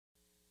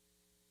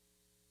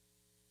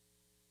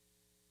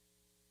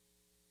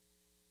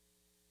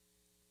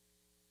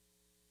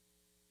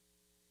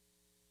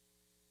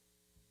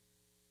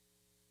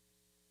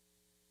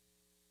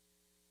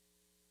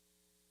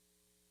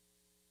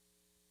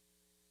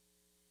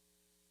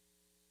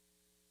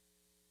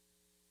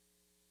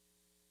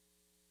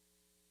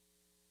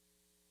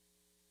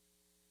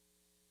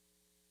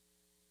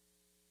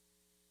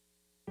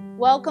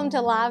Welcome to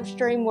live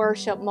stream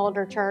worship,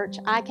 Mulder Church.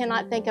 I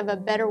cannot think of a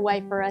better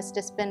way for us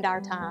to spend our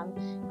time.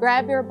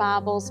 Grab your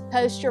Bibles,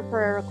 post your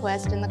prayer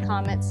request in the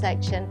comments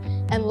section,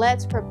 and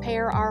let's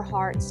prepare our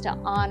hearts to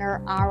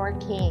honor our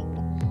King.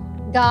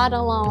 God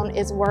alone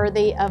is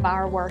worthy of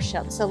our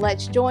worship, so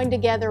let's join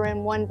together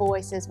in one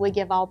voice as we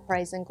give all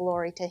praise and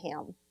glory to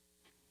Him.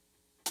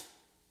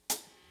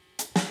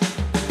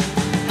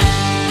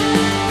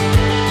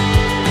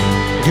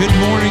 Good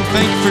morning.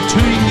 Thank you for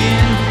tuning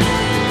in.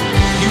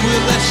 If you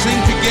will, let's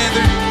sing together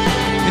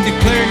and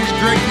declare His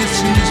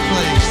greatness in this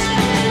place.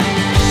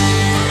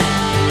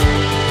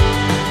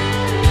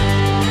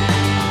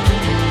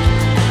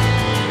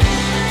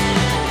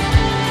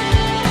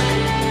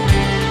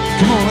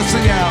 Come on, let's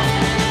sing out.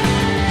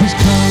 He's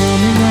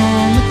coming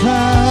on the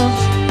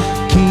clouds.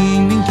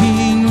 King and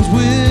kingdoms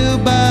will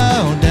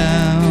bow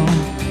down,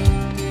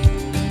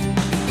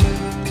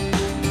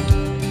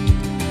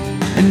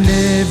 and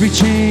every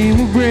chain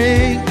will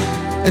break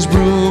as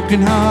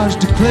broken hearts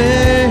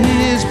declare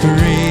His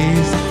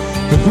praise.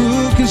 But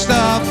who can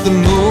stop the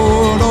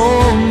Lord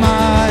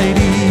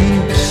Almighty?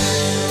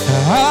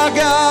 Our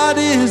God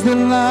is the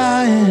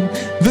Lion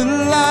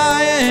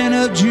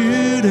of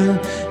Judah.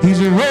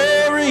 He's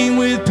roaring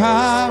with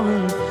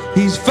power.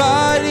 He's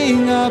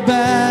fighting our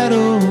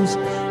battles.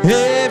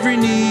 Every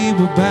knee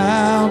will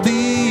bow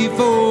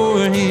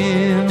before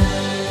Him.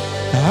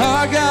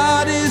 Our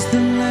God is the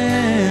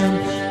Lamb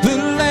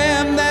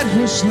that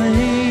was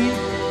slain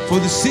for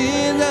the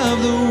sin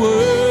of the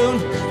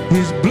world.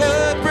 His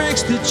blood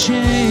breaks the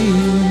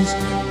chains.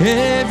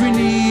 Every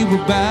knee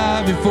will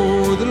bow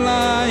before the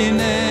Lion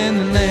and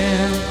the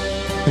Lamb.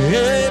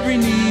 Every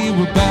knee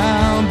will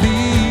bow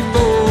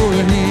before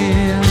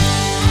Him.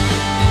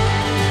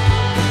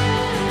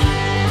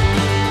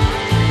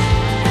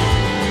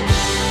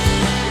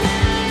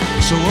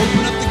 So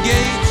open up the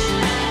gates.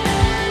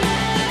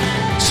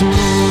 So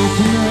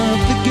open up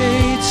the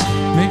gates.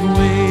 Make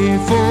way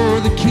for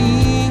the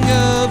King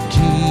of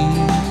Kings.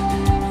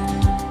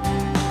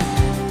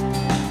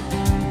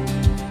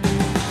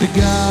 The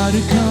God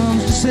who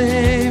comes to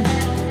save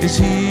is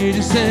here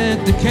to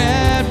set the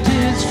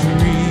captives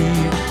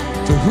free.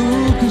 For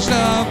who can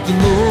stop the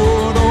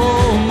Lord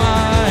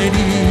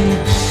Almighty?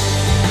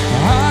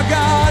 Our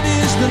God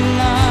is the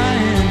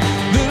Lion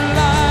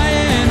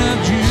of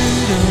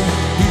Judah.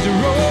 He's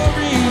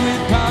roaring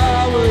with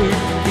power.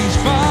 He's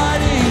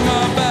fighting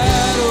our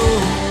battle.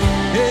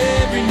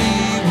 Every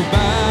knee will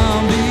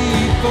bow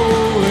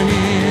before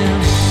Him.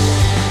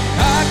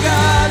 Our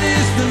God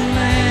is the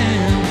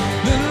Lamb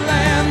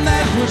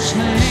that was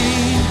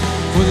slain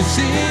for the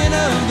sin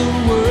of the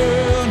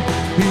world.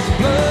 His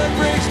blood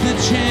breaks the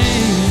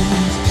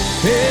chains.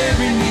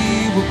 Every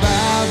knee will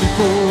bow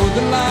before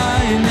the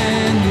Lion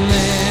and the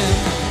Lamb.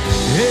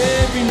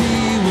 Every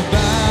knee will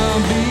bow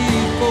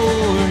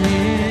before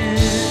Him.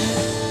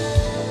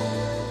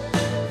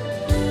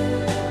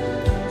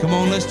 Come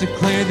on, let's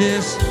declare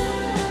this.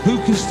 Who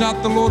can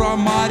stop the Lord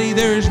Almighty?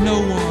 There is no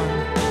one.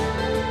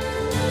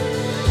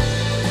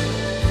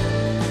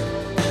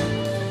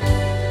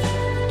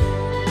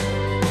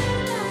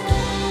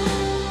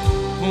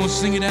 Come on,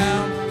 sing it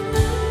out.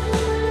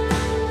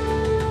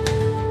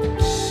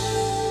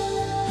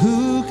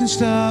 Who can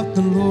stop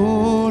the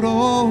Lord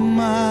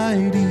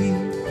Almighty?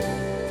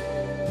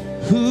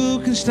 Who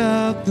can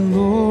stop the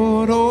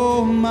Lord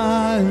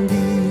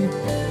Almighty?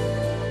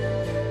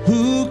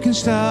 Who can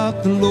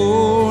stop the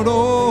Lord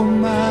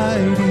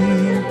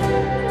Almighty?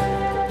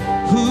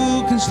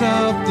 Who can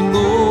stop the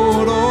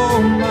Lord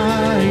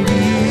Almighty?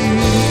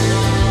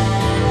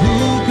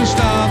 Who can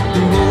stop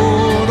the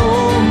Lord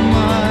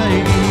Almighty?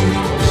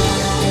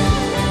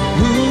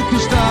 Who can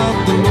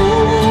stop the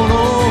Lord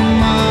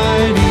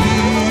Almighty?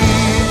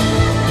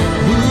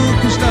 Who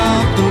can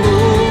stop the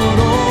Lord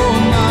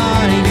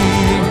Almighty?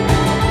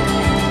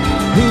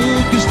 Who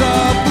can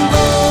stop the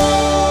Lord?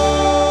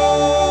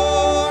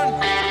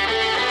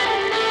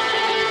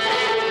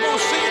 Come on,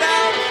 sing it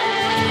out.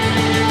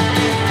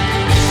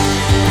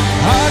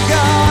 Our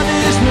God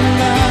is the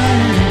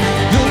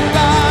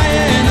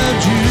Lion of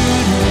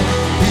Judah.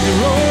 He's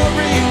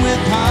roaring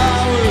with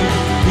power.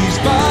 He's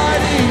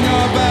fighting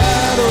our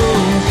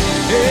battles.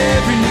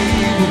 Every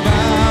knee will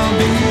bow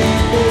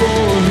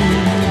before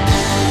Him.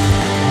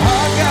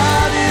 Our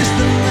God is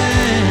the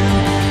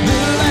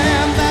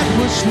Lamb that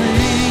was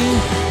slain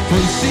for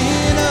the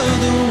sin of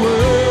the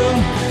world.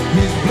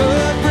 His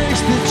blood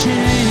breaks the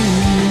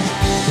chains.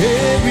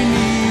 Every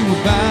knee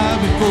will bow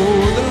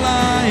before the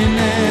Lion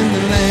and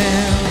the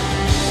Lamb.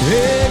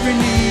 Every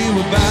knee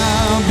will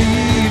bow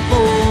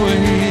before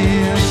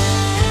Him.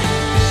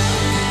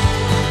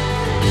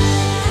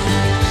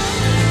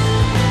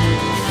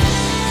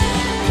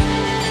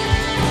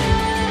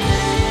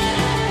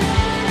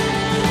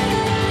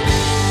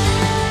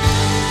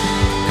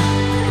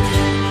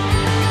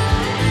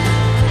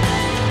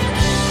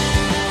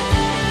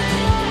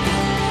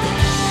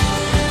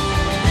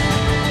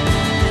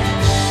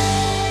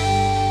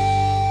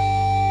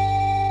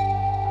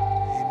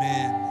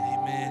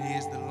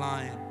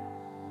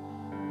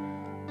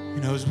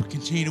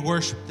 continue to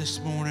worship this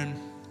morning,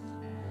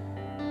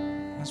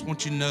 I just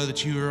want you to know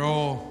that you are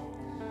all,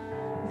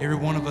 every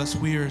one of us,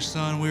 we are a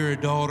son, we are a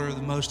daughter of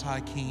the Most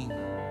High King.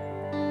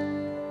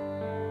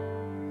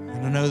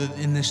 And I know that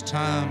in this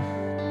time,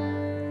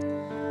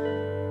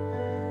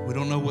 we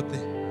don't know what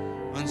the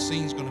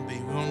unseen is going to be.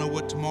 We don't know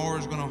what tomorrow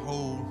is going to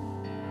hold.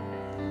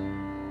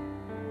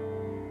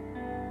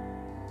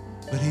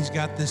 But He's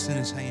got this in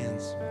His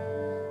hands.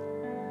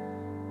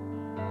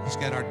 He's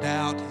got our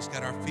doubt. He's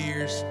got our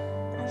fears,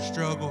 our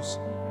struggles.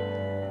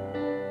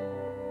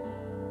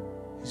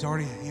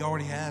 He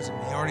already has them.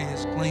 He already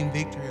has claimed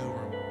victory over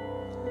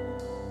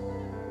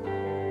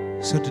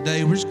them. So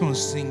today we're just going to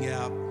sing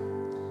out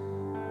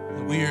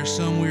that we are a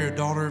son, we are a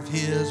daughter of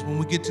His. When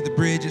we get to the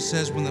bridge, it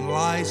says, when the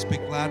lies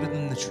speak louder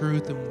than the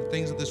truth, and the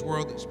things of this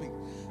world that speak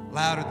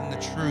louder than the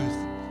truth,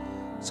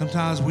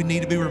 sometimes we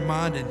need to be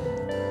reminded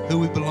who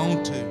we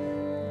belong to.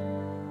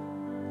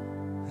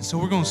 And so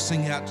we're going to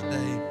sing out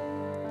today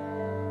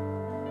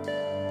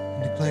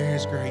and declare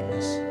His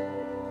greatness.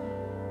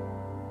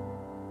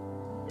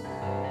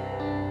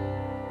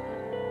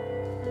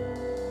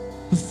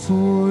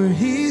 Before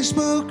He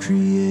spoke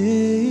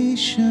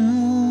creation,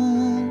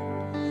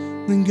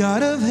 the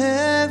God of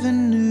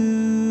heaven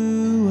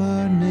knew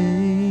our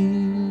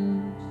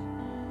names.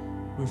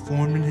 We're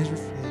formed in His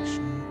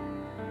reflection.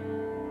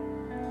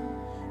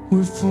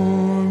 We're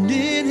formed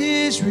in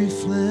His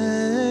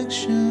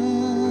reflection.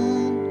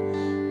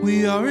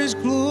 We are His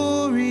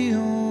glory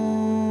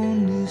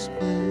on display.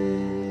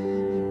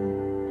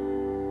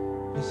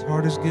 His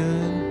heart is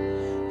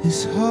good.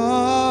 His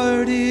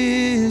heart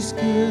is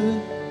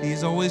good.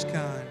 He's always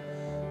kind.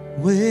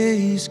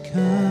 Always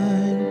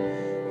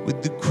kind.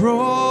 With the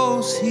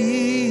cross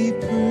He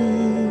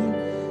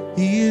proved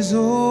He is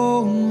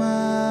on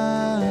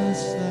my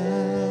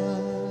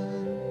side.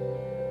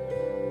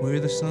 We're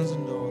the sons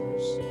and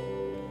daughters.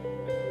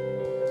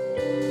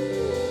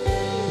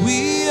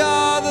 We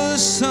are the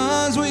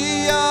sons,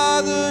 we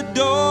are the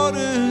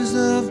daughters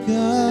of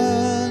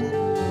God.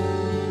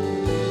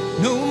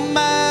 No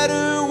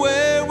matter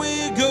where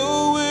we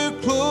go, we're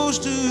close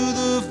to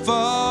the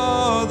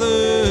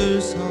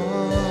Father's heart.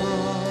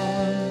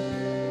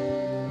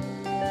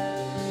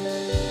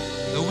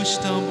 Though we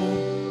stumble,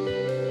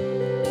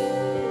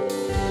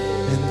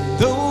 and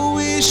though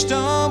we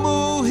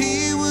stumble,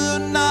 He will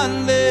not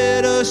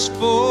let us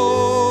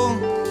fall.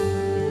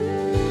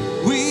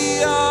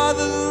 We are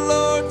the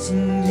Lord's,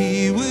 and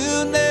He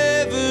will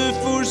never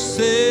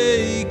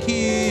forsake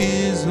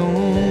His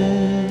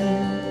own.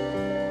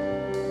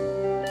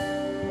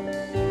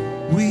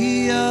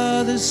 We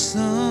are the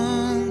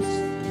sons,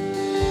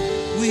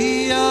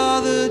 we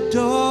are the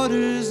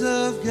daughters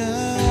of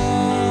God.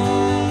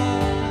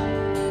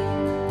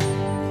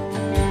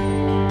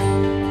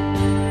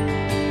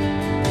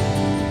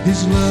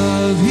 His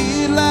love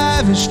He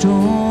lavished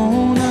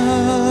on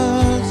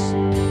us.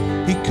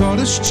 He called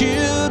us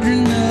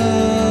children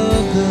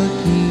of the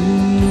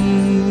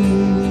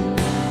King.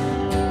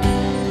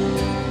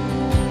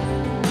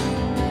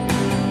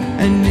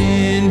 And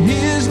in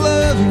His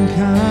loving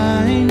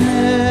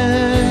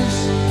kindness,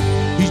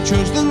 He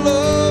chose the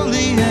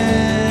lowly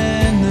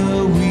and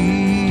the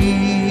weak.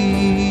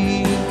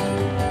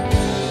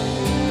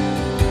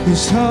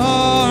 His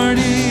heart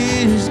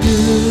is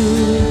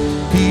good.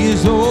 He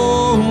is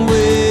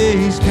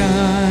always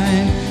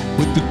kind.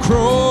 With the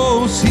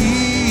cross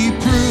He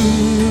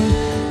proved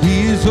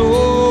He is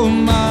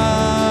on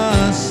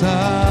my side.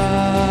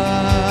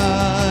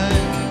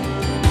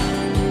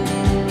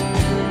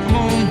 Come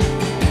on.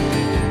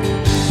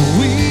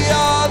 We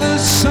are the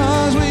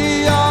sons,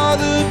 we are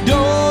the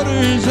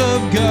daughters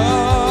of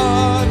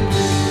God.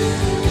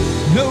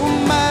 No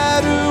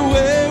matter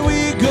where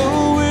we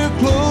go, we're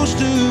close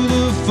to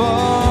the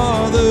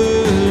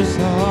Father's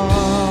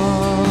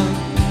heart.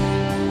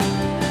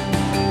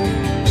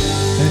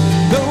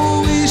 And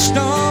though we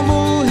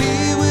stumble,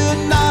 He will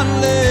not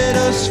let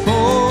us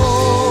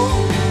fall.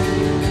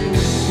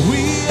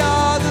 We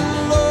are the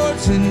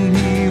Lord's, and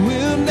He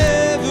will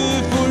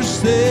never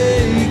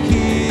forsake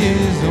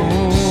His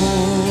own.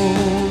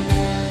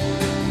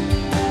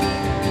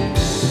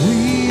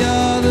 We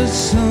are the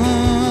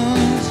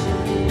sons,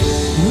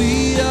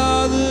 we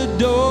are the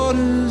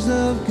daughters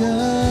of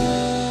God.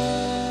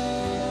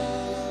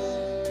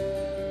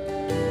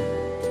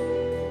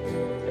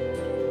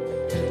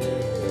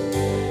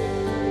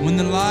 When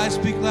the lies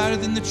speak louder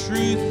than the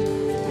truth,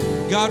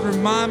 God,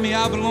 remind me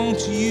I belong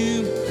to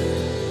You.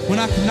 When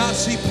I cannot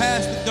see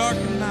past the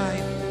darkened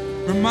night,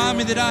 remind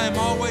me that I am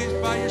always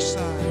by Your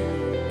side.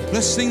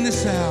 Let's sing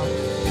this out.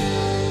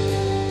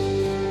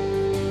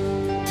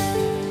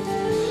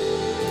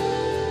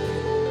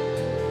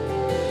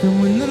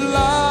 And when the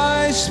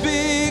lies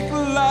speak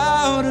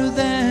louder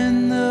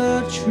than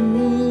the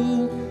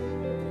truth,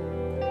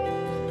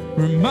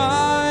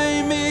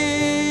 remind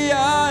me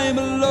I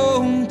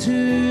belong to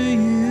You.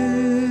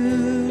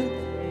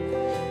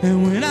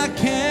 And when I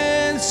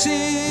can't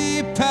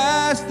see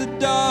past the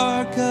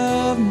dark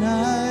of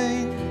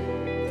night,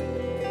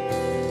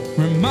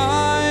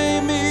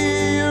 remind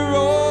me You're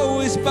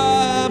always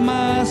by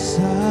my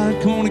side.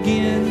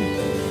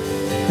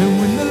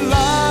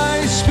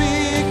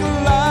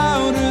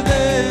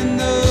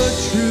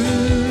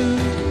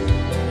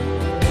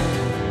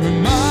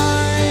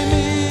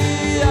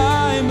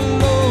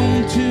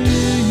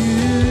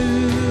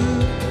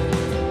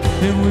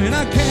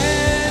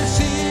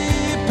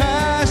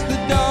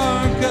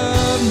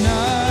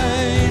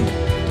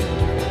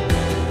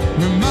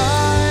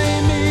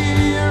 Remind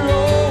me you're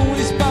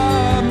always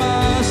by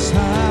my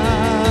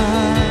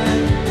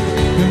side.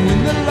 And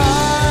when the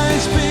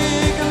lies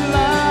speak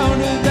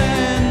louder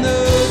than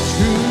the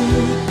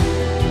truth,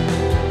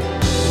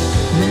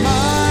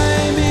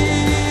 remind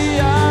me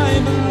I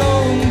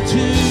belong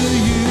to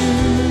you.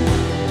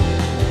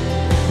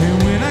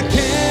 And when I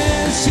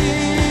can't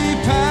see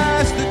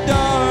past the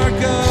dark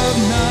of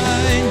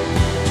night,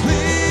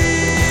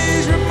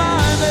 please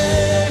remind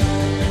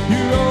me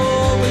you're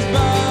always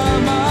by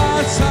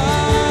my side.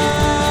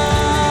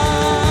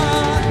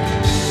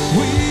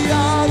 We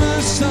are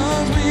the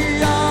sons,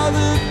 we are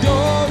the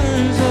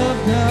daughters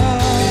of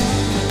God.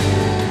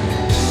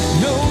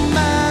 No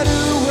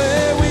matter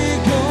where we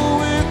go,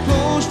 we're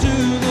close to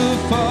the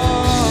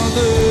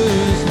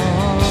Father's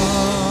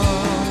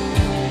heart.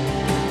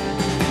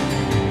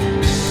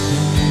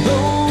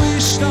 Though we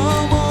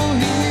stumble,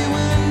 He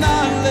will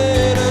not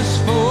let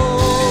us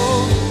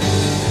fall.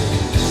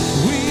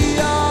 We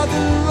are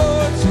the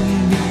Lord's,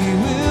 and He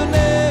will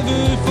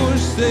never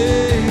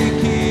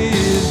forsake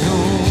His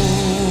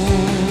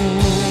own.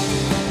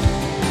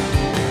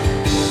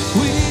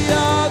 We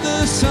are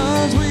the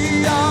sons,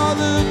 we are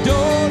the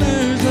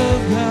daughters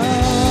of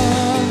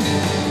God.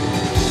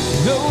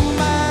 No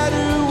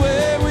matter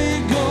where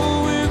we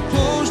go, we're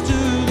close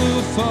to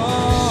the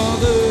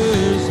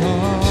Father's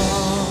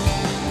heart.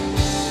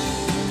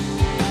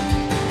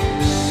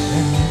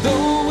 And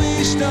though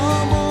we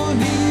stumble,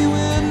 He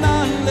will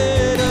not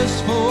let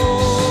us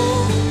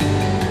fall.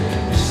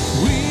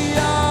 We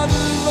are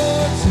the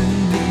Lord's,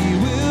 and He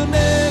will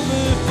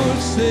never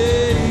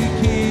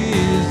forsake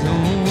His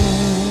own.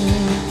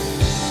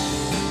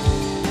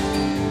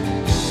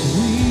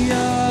 We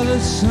are the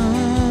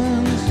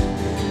sons,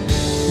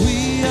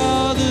 we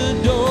are the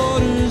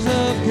daughters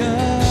of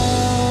God.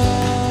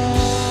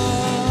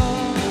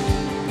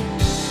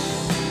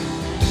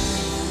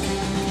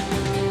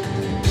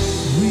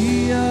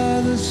 We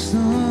are the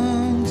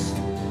sons,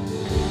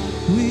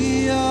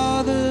 we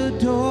are the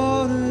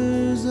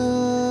daughters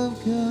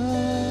of God.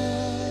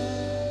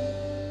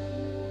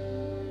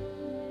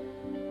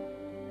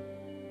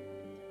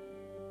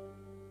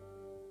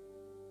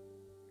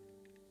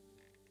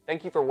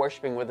 Thank you for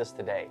worshiping with us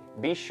today.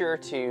 Be sure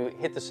to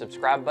hit the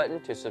subscribe button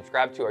to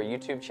subscribe to our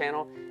YouTube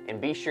channel,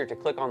 and be sure to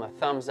click on the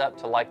thumbs up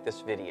to like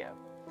this video.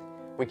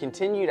 We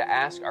continue to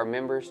ask our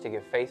members to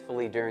give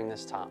faithfully during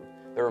this time.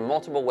 There are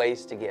multiple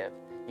ways to give.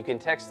 You can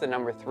text the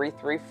number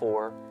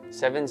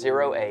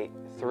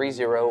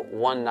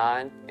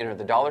 334-708-3019, enter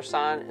the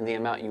 $ and the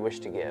amount you wish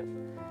to give.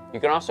 You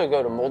can also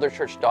go to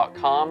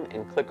mulderchurch.com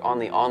and click on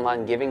the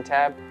online giving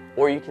tab,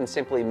 or you can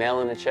simply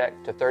mail in a check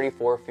to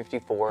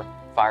 3454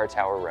 Fire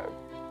Tower Road.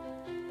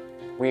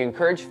 We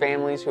encourage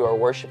families who are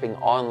worshiping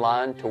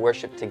online to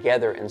worship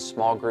together in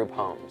small group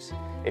homes.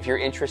 If you're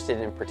interested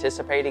in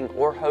participating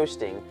or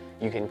hosting,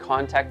 you can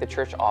contact the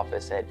church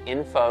office at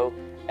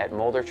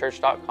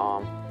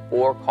info@mulderchurch.com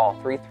or call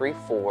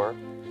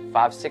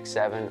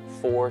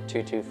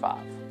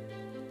 334-567-4225.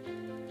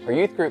 Our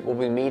youth group will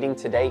be meeting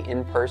today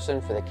in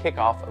person for the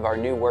kickoff of our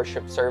new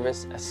worship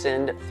service,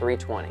 Ascend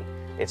 320.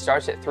 It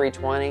starts at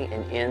 3:20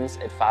 and ends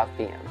at 5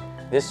 p.m.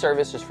 This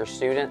service is for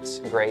students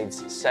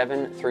grades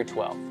 7 through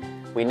 12.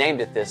 We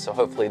named it this, so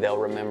hopefully they'll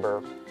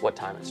remember what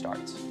time it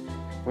starts.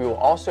 We will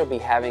also be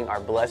having our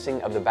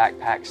blessing of the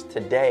backpacks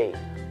today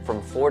from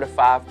 4 to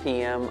 5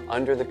 p.m.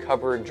 under the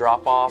covered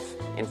drop-off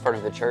in front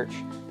of the church.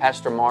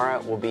 Pastor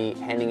Mara will be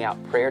handing out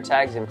prayer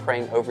tags and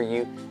praying over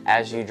you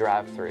as you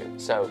drive through,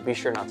 so be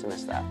sure not to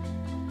miss that.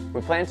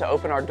 We plan to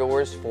open our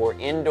doors for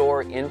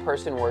indoor,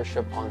 in-person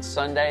worship on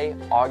Sunday,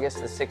 August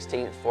the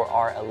 16th for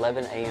our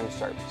 11 a.m.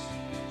 service.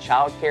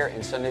 Childcare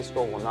and Sunday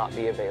school will not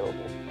be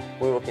available.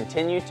 We will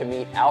continue to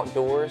meet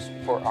outdoors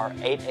for our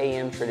 8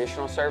 a.m.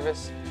 traditional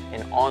service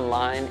and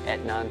online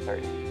at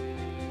 9:30.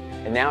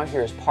 And now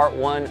here's part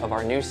 1 of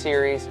our new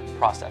series,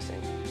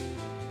 Processing.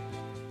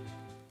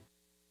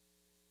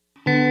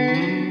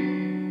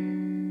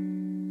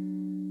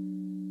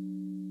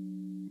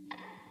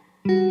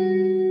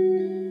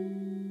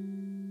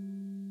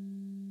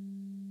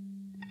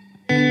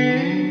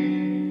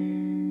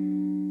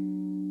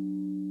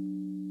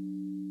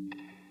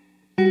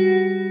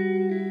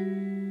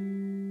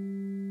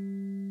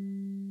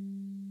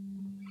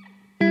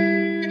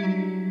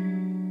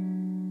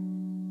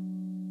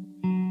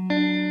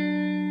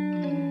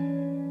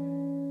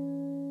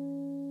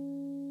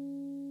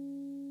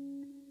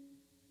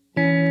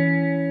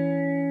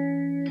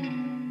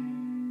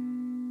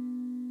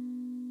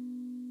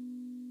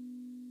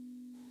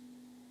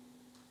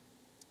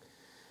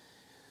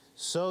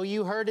 So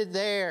you heard it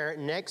there.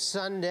 Next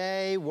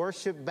Sunday,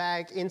 worship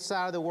back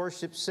inside of the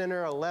worship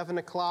center, 11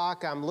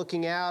 o'clock. I'm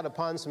looking out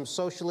upon some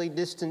socially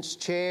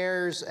distanced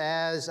chairs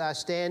as I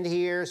stand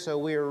here, so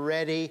we're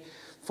ready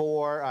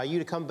for you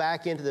to come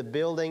back into the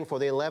building for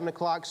the 11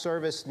 o'clock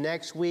service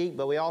next week.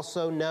 But we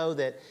also know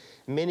that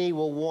many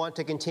will want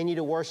to continue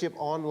to worship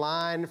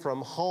online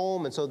from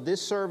home, and so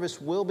this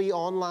service will be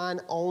online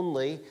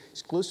only,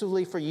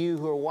 exclusively for you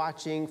who are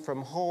watching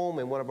from home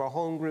in one of our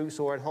home groups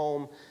or at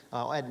home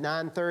at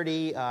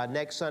 9:30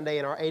 next Sunday,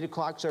 and our 8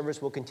 o'clock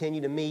service will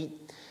continue to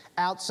meet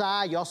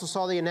outside. You also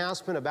saw the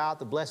announcement about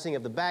the blessing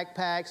of the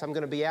backpacks. I'm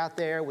going to be out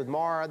there with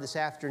Mara this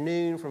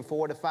afternoon from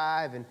 4 to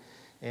 5,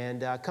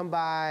 and come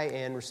by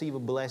and receive a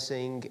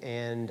blessing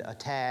and a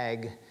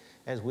tag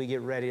as we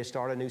get ready to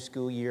start a new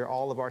school year.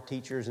 All of our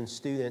teachers and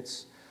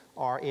students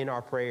are in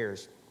our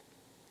prayers.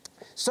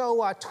 So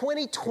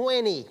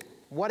 2020,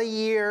 what a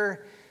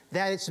year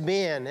that it's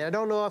been. And I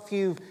don't know if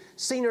you've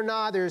seen or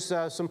not, there's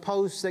some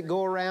posts that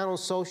go around on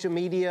social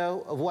media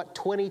of what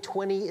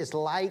 2020 is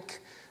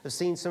like. I've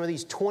seen some of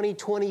these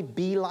 2020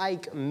 be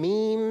like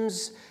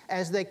memes,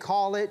 as they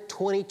call it.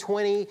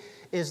 2020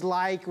 is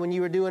like when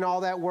you were doing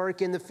all that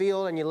work in the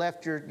field and you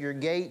left your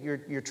gate,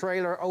 your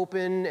trailer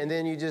open, and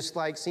then you just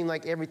seemed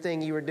like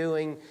everything you were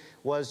doing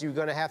was you were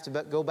going to have to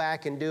go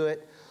back and do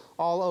it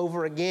all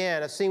over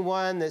again. I've seen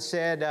one that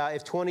said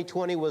if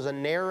 2020 was a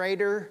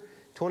narrator,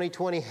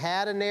 2020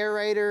 had a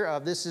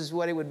narrator, this is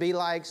what it would be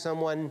like,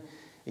 someone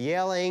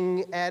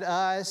yelling at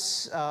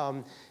us.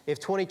 If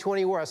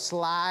 2020 were a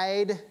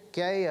slide,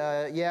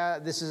 okay, yeah,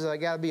 this is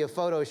got to be a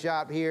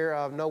Photoshop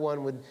here. No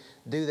one would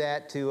do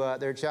that to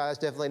their child. It's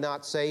definitely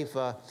not safe.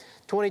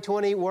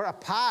 2020 were a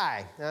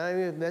pie.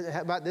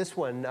 How about this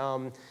one?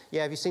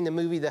 Yeah, if you've seen the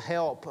movie The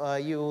Help,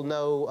 you'll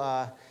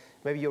know,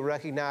 maybe you'll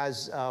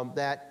recognize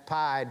that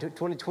pie.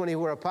 2020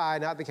 were a pie,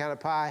 not the kind of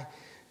pie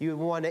you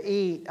would want to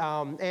eat.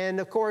 And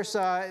of course,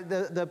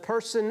 the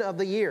person of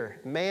the year,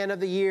 man of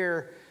the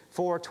year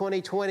for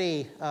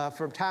 2020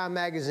 from Time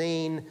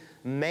Magazine,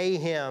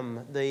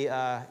 Mayhem,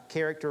 the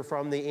character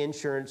from the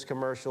insurance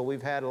commercial.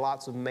 We've had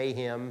lots of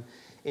mayhem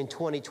in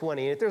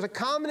 2020. And if there's a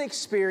common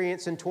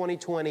experience in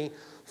 2020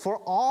 for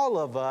all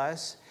of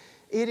us,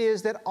 it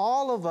is that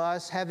all of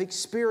us have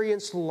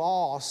experienced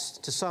loss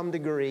to some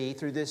degree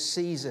through this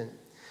season.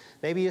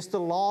 Maybe it's the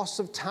loss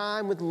of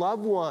time with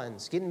loved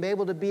ones, being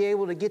able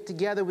to get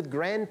together with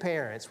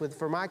grandparents,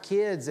 for my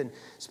kids, and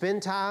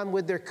spend time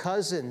with their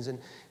cousins, and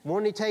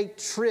wanting to take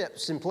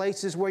trips in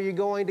places where you're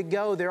going to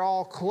go. They're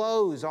all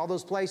closed. All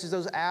those places,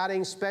 those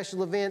outings,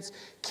 special events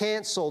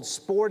canceled,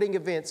 sporting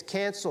events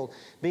canceled.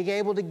 Being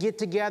able to get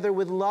together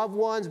with loved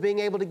ones, being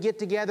able to get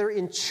together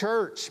in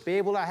church, be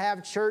able to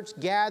have church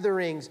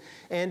gatherings,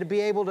 and to be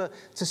able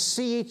to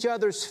see each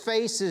other's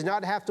faces,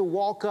 not have to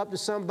walk up to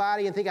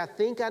somebody and think, I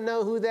think I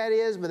know who that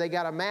is, but they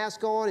got a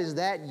mask on. Is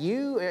that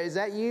you? Is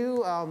that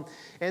you?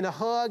 And a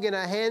hug and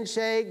a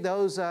handshake,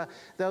 those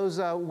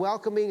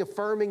welcoming,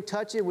 affirming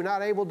touches, we're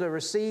not able to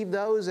receive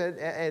those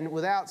and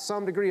without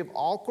some degree of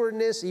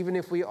awkwardness, even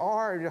if we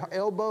are,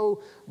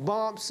 elbow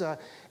bumps.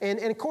 And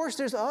of course,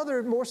 there's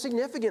other more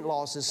significant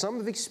losses. Some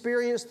have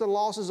experienced the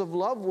losses of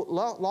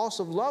loss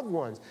of loved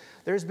ones.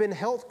 There's been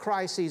health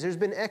crises. There's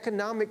been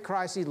economic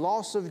crises,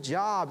 loss of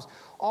jobs,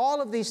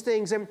 all of these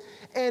things. And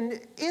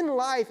in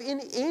life,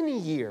 in any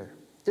year,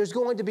 there's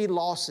going to be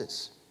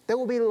losses. There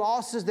will be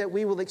losses that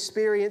we will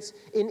experience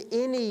in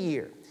any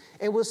year.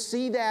 And we'll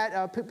see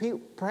that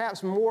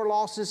perhaps more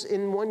losses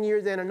in one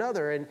year than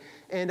another.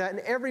 And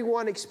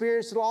everyone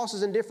experienced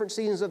losses in different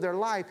seasons of their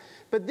life.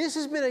 But this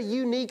has been a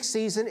unique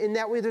season in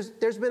that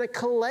there's been a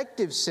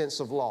collective sense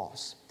of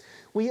loss.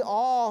 We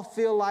all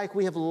feel like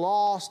we have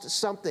lost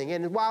something.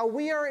 And while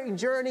we are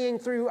journeying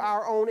through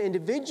our own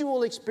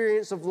individual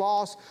experience of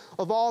loss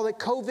of all that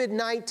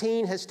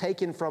COVID-19 has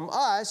taken from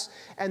us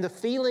and the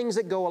feelings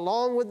that go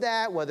along with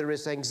that, whether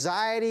it's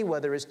anxiety,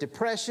 whether it's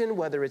depression,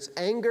 whether it's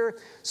anger,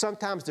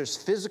 sometimes there's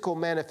physical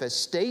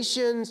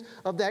manifestations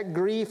of that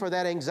grief or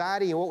that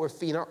anxiety and what we're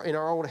feeling in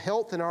our own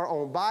health, in our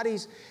own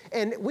bodies.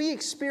 And we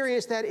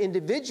experience that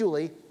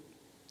individually.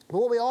 But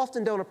what we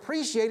often don't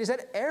appreciate is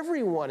that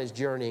everyone is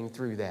journeying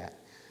through that.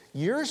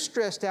 You're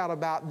stressed out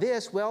about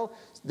this. Well,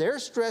 they're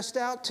stressed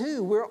out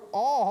too. We're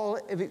all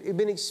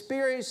been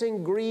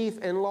experiencing grief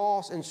and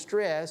loss and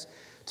stress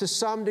to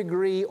some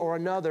degree or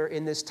another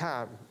in this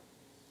time.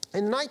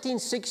 In the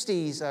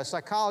 1960s,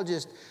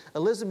 psychologist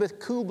Elizabeth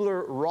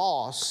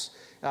Kubler-Ross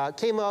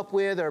came up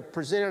with or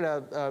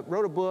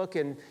wrote a book,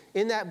 and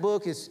in that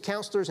book, his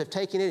counselors have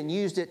taken it and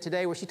used it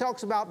today, where she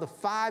talks about the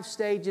 5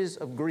 stages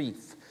of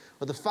grief,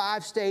 or the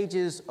 5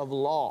 stages of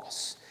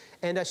loss.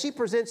 And she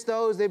presents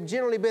those. They've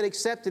generally been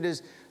accepted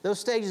as those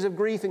stages of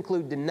grief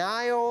include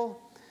denial,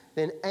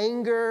 then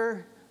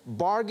anger,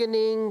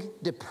 bargaining,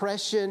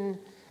 depression,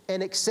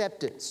 and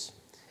acceptance.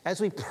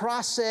 As we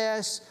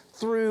process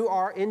through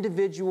our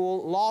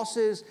individual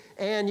losses,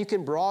 and you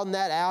can broaden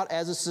that out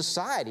as a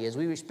society as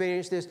we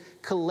experience this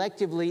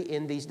collectively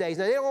in these days.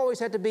 Now, they don't always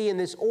have to be in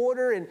this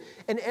order,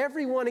 and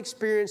everyone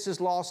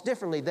experiences loss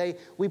differently.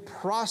 We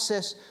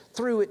process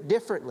through it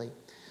differently.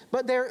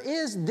 But there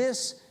is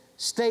this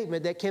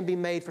statement that can be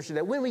made for sure,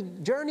 that when we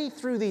journey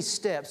through these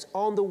steps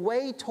on the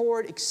way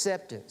toward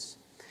acceptance,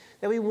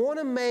 that we want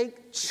to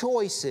make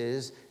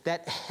choices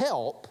that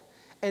help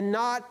and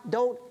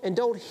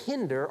don't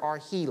hinder our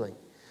healing.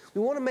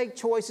 We want to make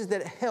choices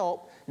that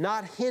help,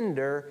 not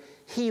hinder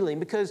healing.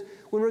 Because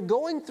when we're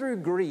going through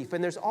grief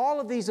and there's all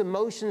of these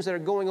emotions that are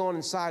going on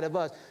inside of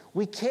us,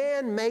 we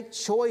can make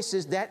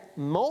choices that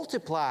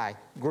multiply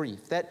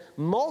grief, that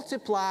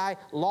multiply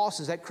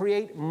losses, that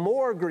create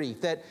more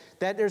grief, that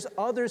there's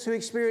others who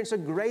experience a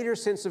greater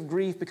sense of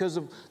grief because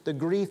of the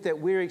grief that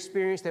we're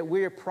experiencing, that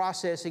we're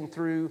processing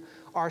through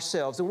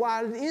ourselves. And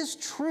while it is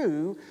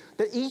true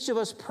that each of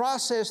us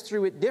process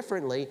through it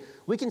differently,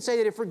 we can say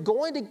that if we're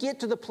going to get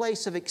to the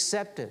place of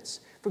acceptance,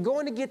 if we're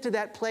going to get to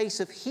that place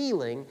of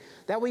healing,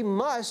 that we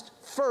must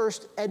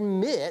first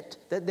admit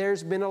that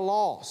there's been a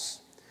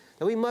loss.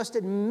 That we must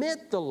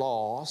admit the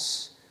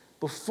loss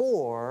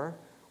before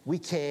we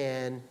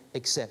can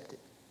accept it.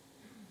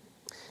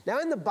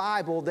 Now, in the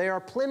Bible, there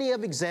are plenty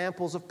of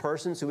examples of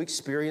persons who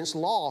experience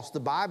loss. The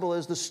Bible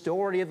is the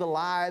story of the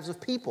lives of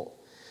people.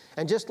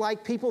 And just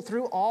like people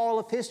through all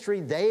of history,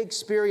 they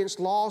experienced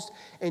loss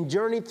and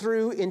journeyed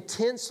through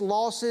intense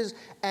losses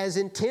as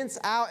intense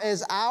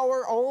as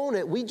our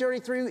own. We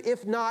journey through,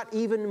 if not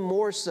even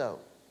more so.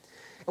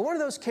 And one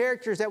of those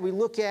characters that we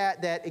look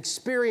at that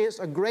experienced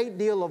a great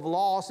deal of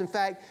loss, in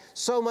fact,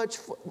 so much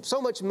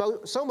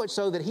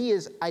so that he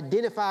is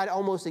identified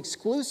almost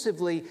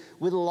exclusively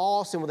with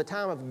loss and with a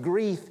time of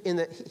grief in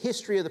the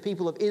history of the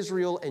people of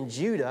Israel and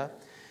Judah,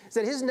 is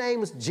that his name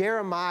was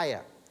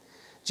Jeremiah.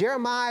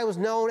 Jeremiah was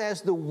known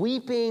as the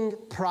weeping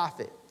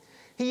prophet.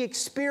 He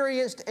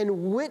experienced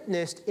and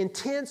witnessed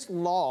intense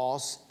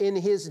loss in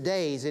his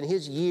days, in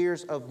his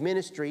years of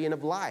ministry and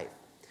of life.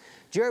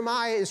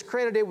 Jeremiah is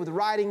credited with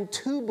writing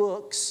 2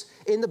 books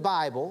in the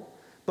Bible.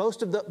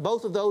 Both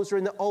of those are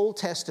in the Old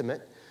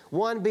Testament,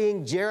 one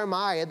being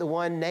Jeremiah, the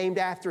one named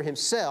after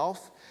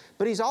himself,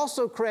 but he's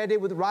also credited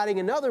with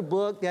writing another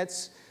book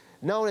that's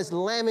known as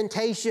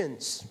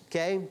Lamentations,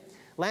 okay?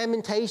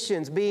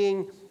 Lamentations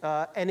being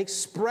an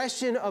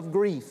expression of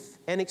grief,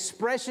 an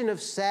expression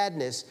of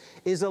sadness,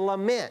 is a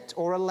lament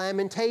or a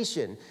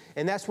lamentation.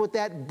 And that's what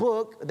that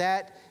book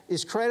that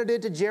is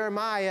credited to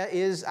Jeremiah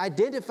is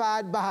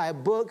identified by, a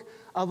book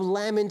of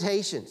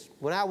lamentations.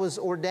 When I was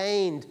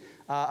ordained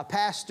a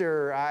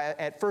pastor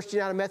at First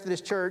United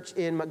Methodist Church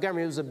in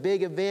Montgomery, it was a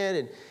big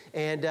event,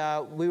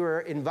 and we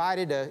were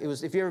invited.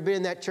 If you've ever been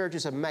in that church,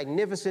 it's a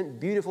magnificent,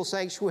 beautiful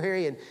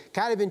sanctuary and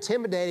kind of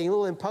intimidating, a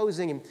little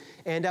imposing.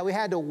 And we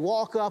had to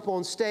walk up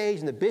on stage,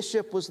 and the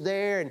bishop was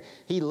there, and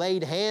he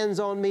laid hands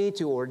on me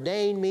to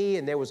ordain me,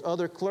 and there was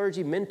other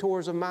clergy,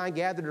 mentors of mine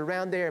gathered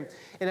around there.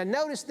 And I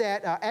noticed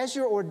that as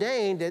you're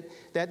ordained,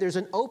 that there's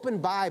an open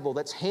Bible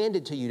that's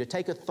handed to you to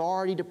take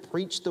authority to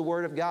preach the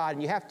Word of God.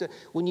 And you have to,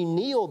 when you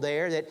kneel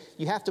there, that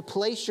you have to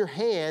place your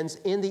hands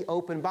in the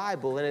open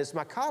Bible. And as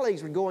my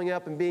colleagues were going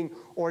up and being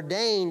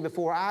ordained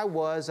before I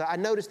was, I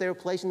noticed they were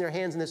placing their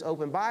hands in this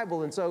open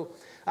Bible. And so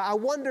I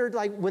wondered,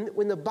 like,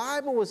 when the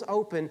Bible was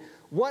open,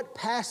 what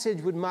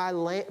passage would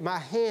my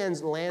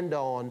hands land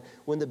on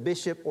when the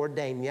bishop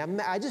ordained me?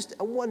 I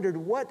wondered,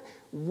 what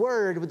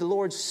word would the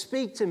Lord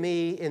speak to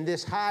me in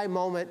this high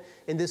moment,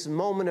 in this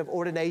moment of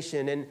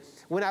ordination? And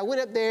when I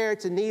went up there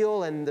to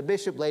kneel and the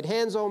bishop laid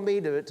hands on me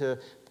to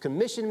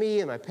commission me,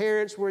 and my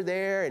parents were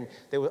there, and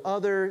there were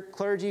other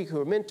clergy who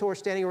were mentors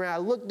standing around, I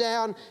looked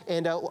down,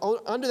 and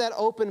under that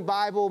open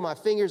Bible, my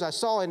fingers, I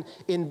saw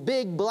in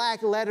big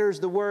black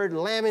letters the word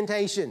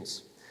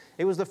Lamentations.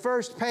 It was the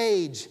first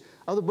page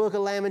of the book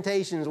of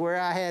Lamentations where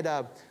I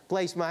had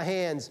placed my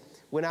hands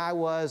when I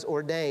was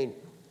ordained.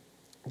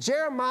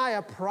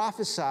 Jeremiah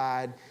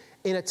prophesied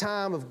in a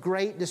time of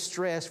great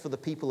distress for the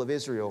people of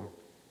Israel.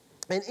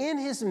 And in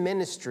his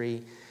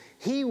ministry,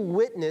 he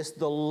witnessed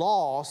the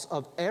loss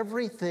of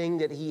everything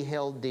that he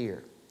held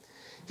dear.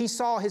 He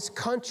saw his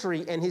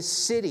country and his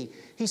city.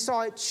 He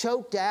saw it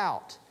choked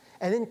out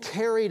and then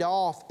carried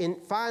off and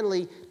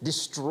finally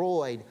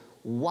destroyed,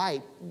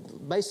 wiped,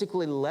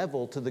 basically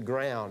leveled to the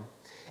ground.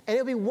 And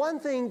it would be one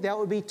thing that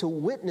would be to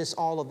witness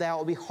all of that. It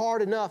would be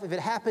hard enough if it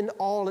happened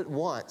all at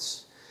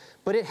once.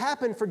 But it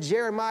happened for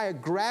Jeremiah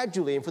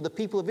gradually, and for the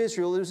people of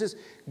Israel, there was this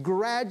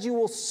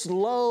gradual,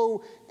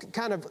 slow,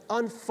 kind of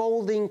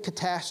unfolding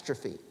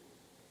catastrophe,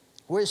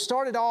 where it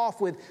started off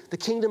with the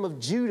kingdom of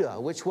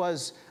Judah, which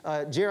was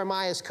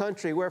Jeremiah's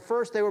country, where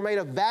first they were made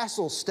a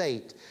vassal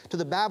state to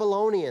the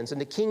Babylonians and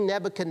to King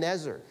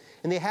Nebuchadnezzar,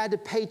 and they had to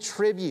pay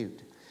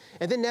tribute.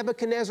 And then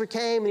Nebuchadnezzar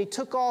came and he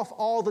took off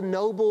all the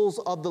nobles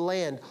of the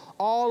land,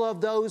 all of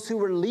those who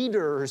were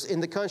leaders in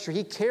the country.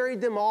 He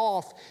carried them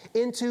off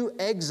into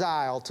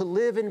exile to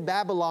live in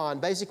Babylon,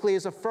 basically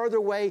as a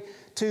further way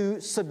to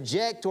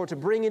subject or to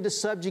bring into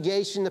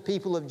subjugation the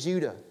people of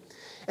Judah.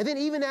 And then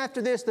even after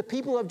this, the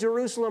people of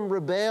Jerusalem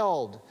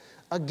rebelled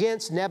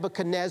against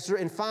Nebuchadnezzar.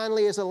 And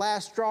finally, as a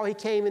last straw, he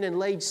came in and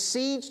laid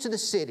siege to the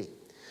city,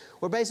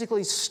 where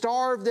basically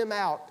starved them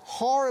out.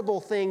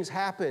 Horrible things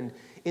happened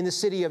in the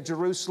city of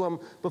Jerusalem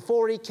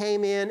before he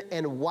came in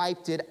and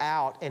wiped it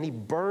out. And he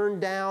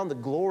burned down the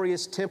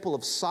glorious temple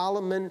of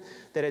Solomon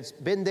that had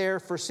been there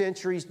for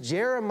centuries.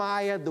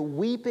 Jeremiah, the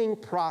weeping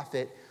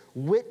prophet,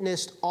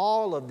 witnessed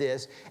all of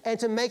this. And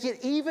to make it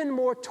even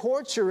more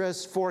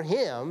torturous for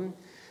him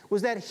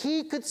was that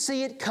he could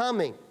see it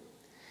coming.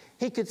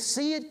 He could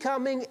see it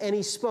coming, and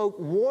he spoke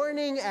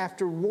warning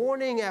after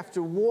warning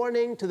after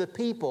warning to the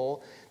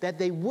people that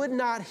they would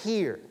not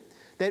hear,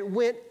 that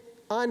went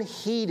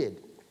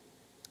unheeded.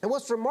 And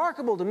what's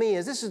remarkable to me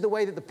is this is the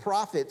way that the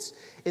prophets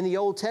in the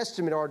Old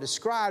Testament are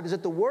described, is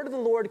that the word of the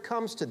Lord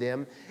comes to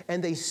them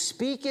and they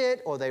speak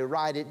it or they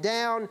write it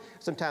down.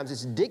 Sometimes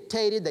it's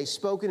dictated, they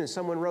spoke it and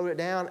someone wrote it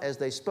down as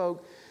they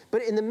spoke.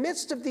 But in the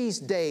midst of these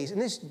days, in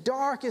these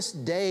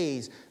darkest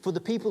days for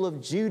the people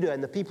of Judah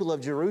and the people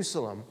of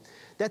Jerusalem,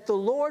 that the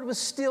Lord was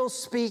still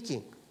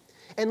speaking.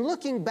 And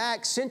looking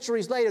back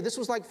centuries later, this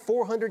was like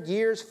 400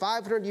 years,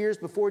 500 years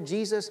before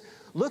Jesus.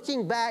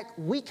 Looking back,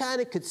 we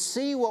kind of could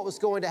see what was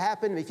going to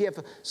happen. If you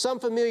have some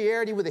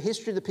familiarity with the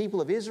history of the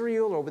people of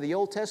Israel or with the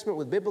Old Testament,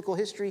 with biblical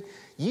history,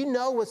 you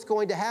know what's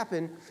going to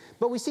happen.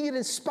 But we see that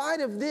in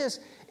spite of this,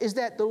 is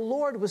that the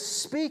Lord was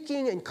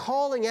speaking and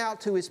calling out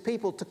to his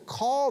people to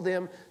call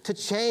them to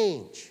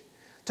change,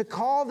 to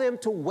call them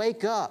to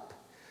wake up,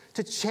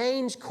 to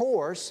change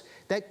course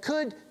that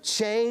could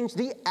change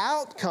the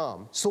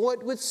outcome. So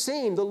it would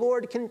seem the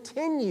Lord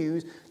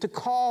continues to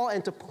call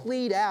and to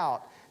plead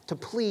out, to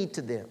plead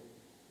to them.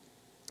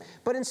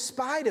 But in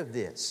spite of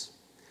this,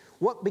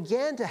 what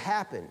began to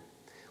happen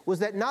was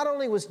that not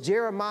only was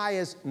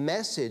Jeremiah's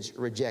message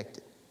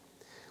rejected,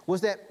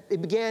 was that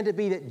it began to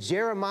be that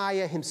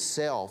Jeremiah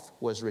himself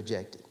was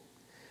rejected.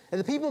 And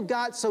the people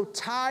got so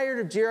tired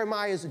of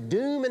Jeremiah's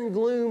doom and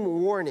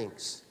gloom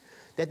warnings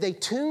that they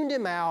tuned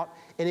him out,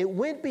 and it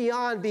went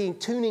beyond being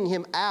tuning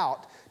him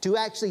out to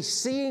actually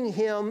seeing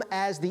him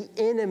as the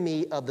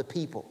enemy of the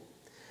people.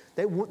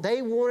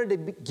 They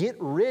wanted to get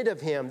rid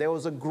of him. There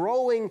was a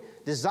growing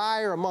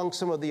desire among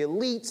some of the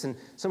elites and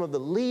some of the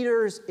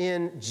leaders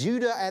in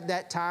Judah at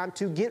that time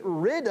to get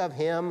rid of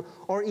him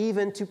or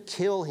even to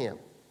kill him.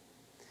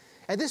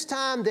 At this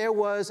time, there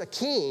was a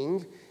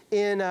king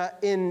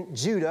in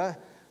Judah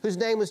whose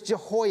name was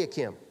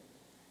Jehoiakim.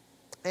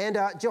 And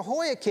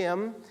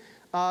Jehoiakim,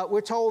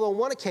 we're told on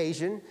one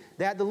occasion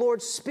that the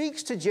Lord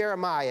speaks to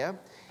Jeremiah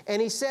and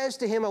he says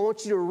to him, I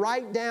want you to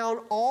write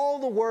down all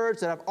the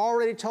words that I've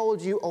already told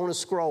you on a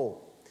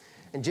scroll.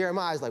 And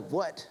Jeremiah's like,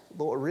 what?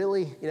 Lord,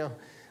 really? You know,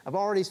 I've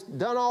already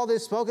done all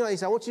this, spoken. He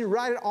said, I want you to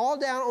write it all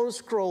down on a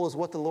scroll is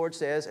what the Lord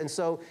says. And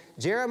so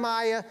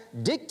Jeremiah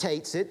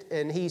dictates it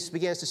and he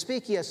begins to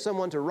speak. He has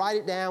someone to write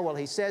it down while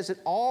he says it,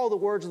 all the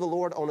words of the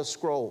Lord on a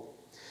scroll.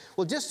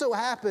 Well, just so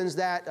happens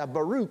that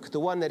Baruch, the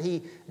one that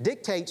he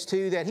dictates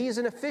to, that he is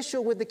an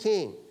official with the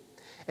king.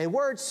 And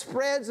word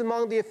spreads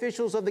among the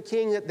officials of the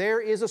king that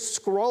there is a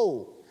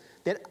scroll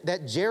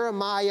that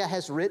Jeremiah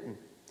has written.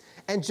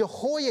 And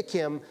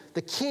Jehoiakim,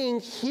 the king,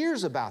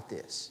 hears about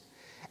this.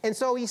 And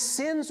so he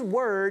sends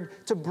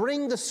word to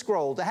bring the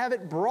scroll, to have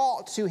it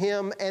brought to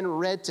him and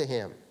read to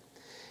him.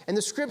 And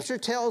the scripture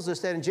tells us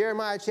that in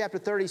Jeremiah chapter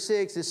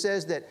 36, it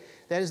says that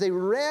as they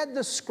read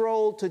the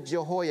scroll to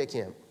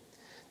Jehoiakim,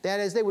 that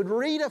as they would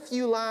read a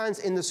few lines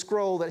in the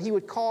scroll, that he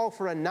would call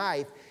for a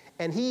knife,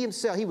 and he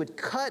himself, he would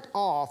cut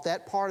off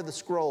that part of the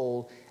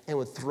scroll and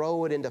would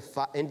throw it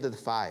into the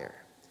fire.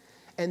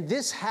 And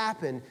this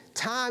happened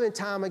time and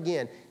time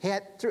again.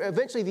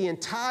 Eventually, the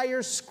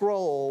entire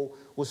scroll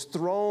was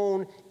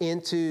thrown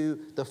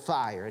into the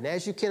fire. And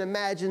as you can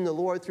imagine, the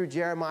Lord, through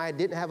Jeremiah,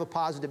 didn't have a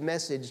positive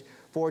message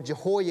for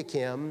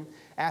Jehoiakim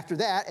after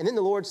that. And then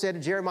the Lord said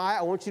to Jeremiah,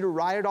 I want you to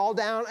write it all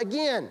down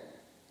again.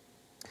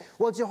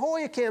 Well,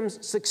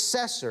 Jehoiakim's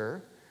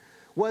successor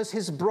was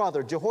his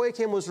brother.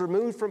 Jehoiakim was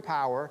removed from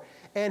power,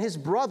 and his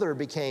brother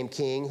became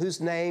king, whose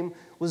name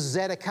was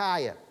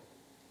Zedekiah.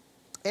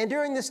 And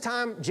during this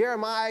time,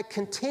 Jeremiah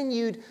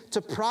continued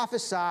to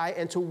prophesy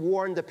and to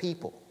warn the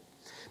people.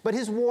 But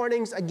his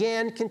warnings,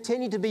 again,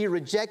 continued to be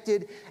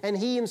rejected, and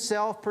he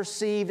himself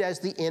perceived as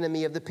the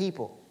enemy of the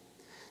people.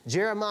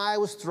 Jeremiah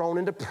was thrown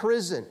into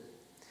prison.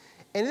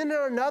 And then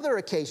on another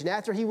occasion,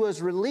 after he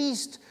was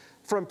released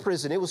from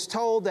prison, it was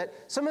told that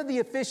some of the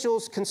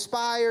officials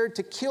conspired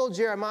to kill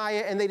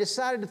Jeremiah, and they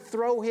decided to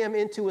throw him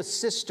into a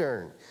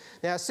cistern.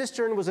 Now, a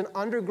cistern was an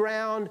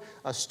underground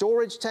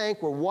storage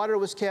tank where water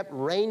was kept.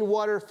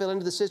 Rainwater fell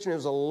into the cistern. It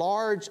was a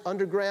large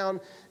underground,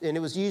 and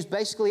it was used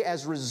basically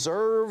as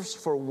reserves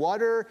for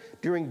water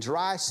during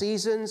dry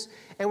seasons.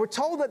 And we're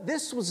told that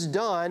this was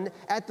done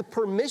at the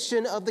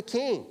permission of the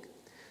king.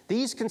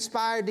 These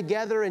conspired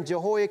together, and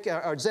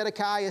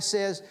Zedekiah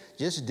says,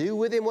 just do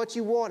with him what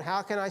you want.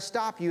 How can I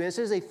stop you? And it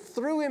says they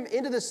threw him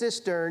into the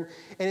cistern,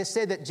 and it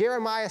said that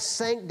Jeremiah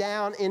sank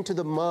down into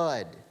the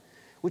mud,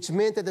 which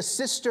meant that the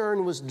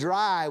cistern was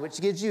dry, which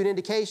gives you an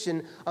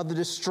indication of the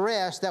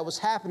distress that was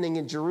happening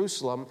in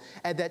Jerusalem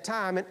at that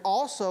time, and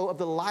also of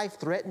the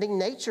life-threatening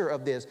nature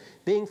of this,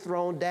 being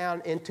thrown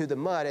down into the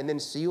mud and then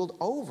sealed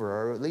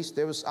over, or at least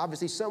there was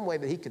obviously some way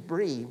that he could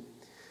breathe.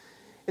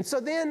 And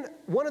so then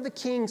one of the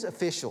king's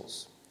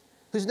officials,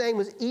 whose name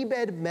was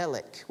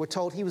Ebed-Melech, we're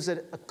told he was a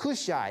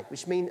Cushite,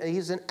 which means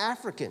he's an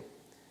African.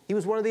 He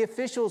was one of the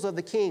officials of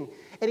the king.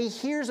 And he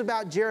hears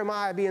about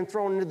Jeremiah being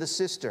thrown into the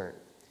cistern.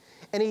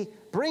 And he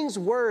brings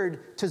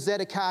word to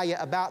Zedekiah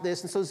about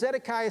this. And so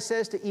Zedekiah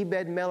says to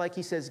Ebed-Melech,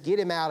 he says, get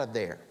him out of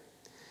there.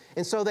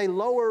 And so they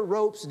lower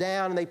ropes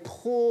down and they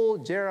pull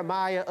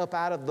Jeremiah up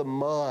out of the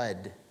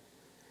mud.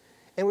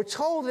 And we're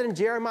told that in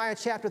Jeremiah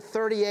chapter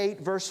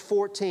 38, verse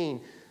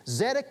 14,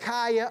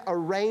 Zedekiah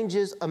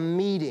arranges a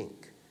meeting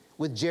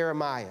with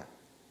Jeremiah.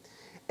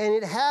 And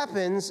it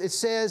happens, it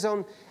says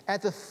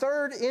at the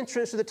third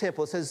entrance to the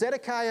temple, it says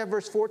Zedekiah,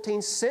 verse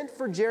 14, sent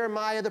for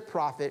Jeremiah the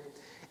prophet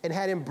and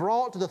had him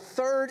brought to the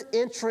third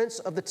entrance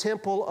of the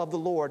temple of the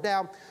Lord.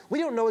 Now, we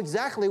don't know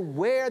exactly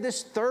where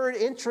this third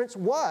entrance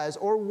was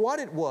or what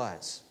it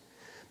was.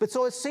 But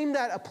so it seemed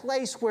that a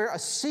place where a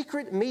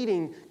secret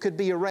meeting could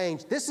be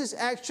arranged. This is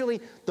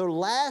actually the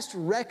last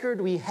record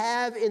we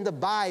have in the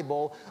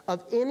Bible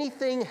of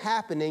anything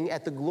happening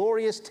at the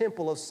glorious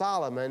temple of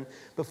Solomon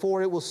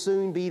before it will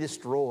soon be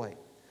destroyed.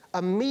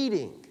 A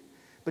meeting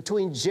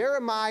between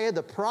Jeremiah,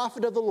 the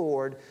prophet of the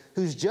Lord,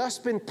 who's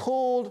just been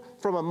pulled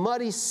from a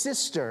muddy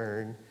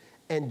cistern,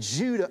 and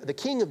Judah, the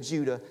king of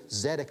Judah,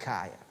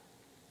 Zedekiah.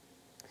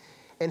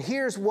 And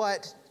here's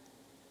what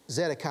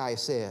Zedekiah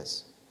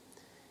says.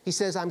 He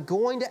says, I'm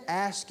going to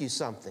ask you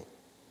something.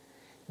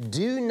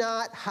 Do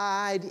not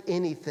hide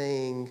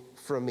anything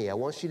from me. I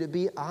want you to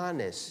be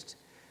honest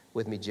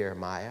with me,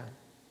 Jeremiah.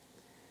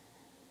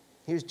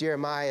 Here's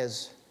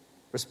Jeremiah's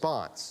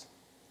response.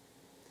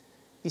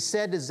 He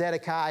said to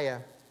Zedekiah,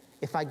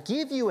 if I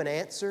give you an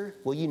answer,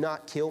 will you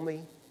not kill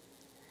me?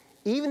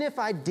 Even if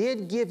I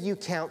did give you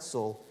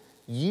counsel,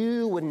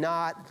 you would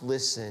not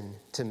listen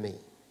to me.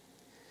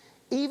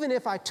 Even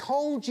if I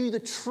told you the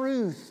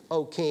truth,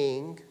 O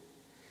king,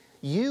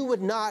 you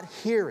would not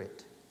hear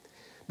it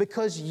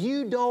because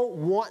you don't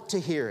want to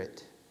hear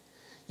it.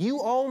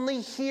 You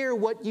only hear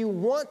what you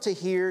want to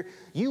hear.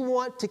 You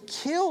want to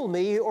kill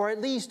me, or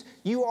at least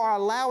you are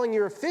allowing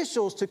your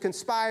officials to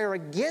conspire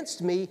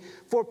against me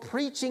for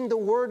preaching the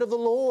word of the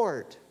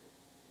Lord.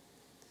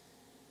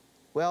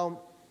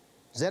 Well,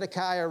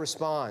 Zedekiah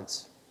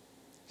responds.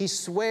 He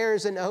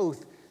swears an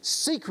oath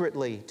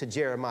secretly to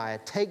Jeremiah.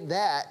 Take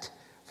that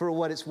for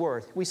what it's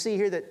worth. We see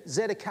here that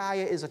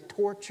Zedekiah is a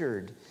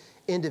tortured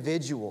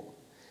individual.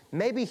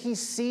 Maybe he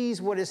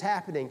sees what is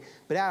happening,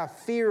 but out of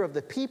fear of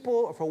the people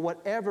or for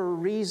whatever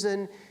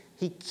reason,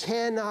 he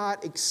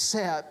cannot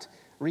accept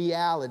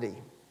reality.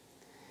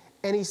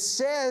 And he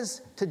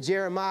says to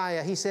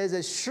Jeremiah, he says,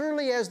 as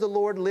surely as the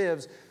Lord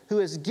lives, who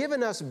has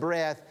given us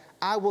breath,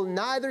 I will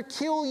neither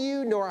kill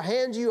you nor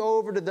hand you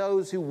over to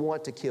those who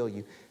want to kill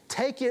you.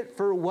 Take it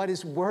for what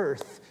it's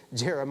worth,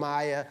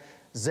 Jeremiah.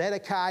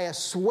 Zedekiah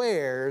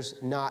swears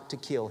not to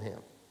kill him.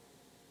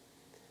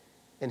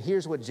 And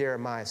here's what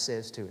Jeremiah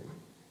says to him.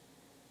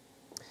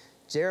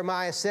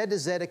 Jeremiah said to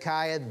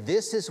Zedekiah,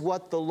 this is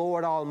what the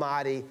Lord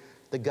Almighty,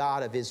 the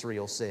God of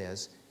Israel,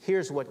 says.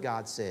 Here's what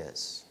God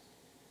says.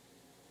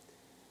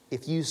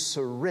 If you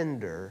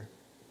surrender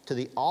to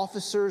the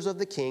officers of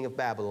the king of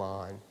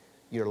Babylon,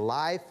 your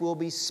life will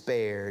be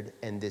spared,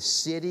 and this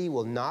city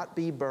will not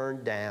be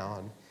burned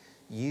down.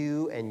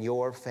 You and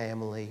your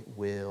family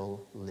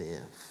will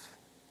live.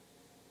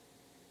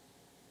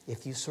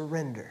 If you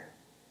surrender.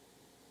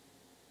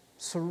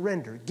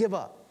 Surrender, give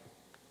up.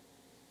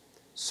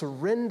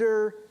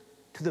 Surrender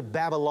to the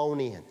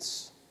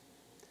Babylonians,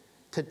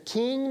 to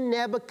King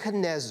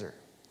Nebuchadnezzar,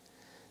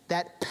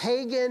 that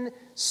pagan,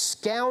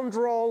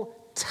 scoundrel,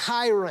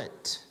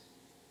 tyrant.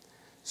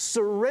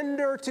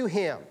 Surrender to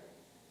him,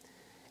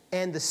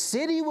 and the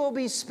city will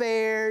be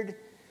spared.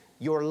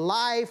 Your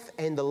life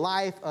and the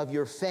life of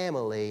your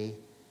family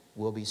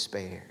will be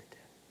spared.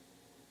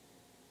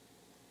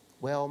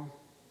 Well,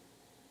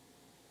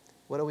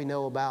 what do we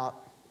know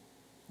about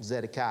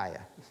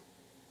Zedekiah?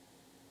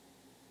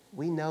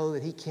 We know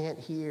that he can't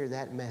hear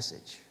that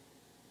message.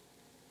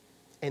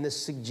 And the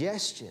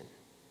suggestion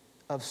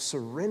of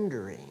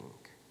surrendering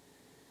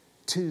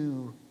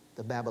to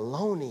the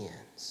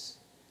Babylonians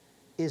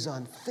is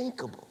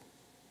unthinkable.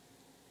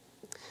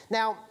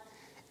 Now,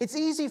 it's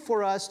easy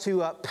for us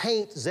to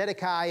paint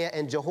Zedekiah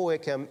and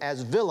Jehoiakim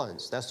as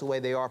villains. That's the way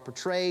they are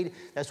portrayed.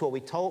 That's what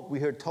we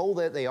heard told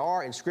that they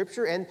are in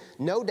Scripture, and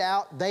no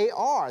doubt they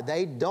are.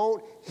 They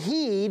don't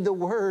heed the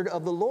word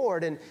of the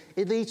Lord, and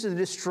it leads to the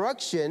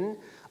destruction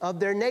of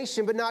their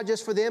nation, but not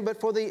just for them,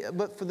 but for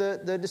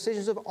the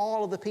decisions of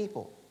all of the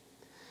people.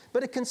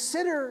 But to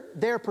consider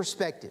their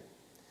perspective,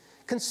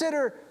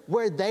 consider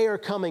where they are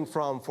coming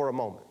from for a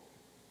moment.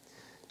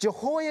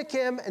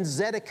 Jehoiakim and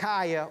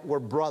Zedekiah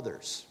were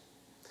brothers.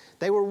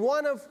 They were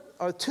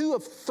two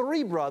of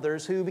three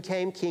brothers who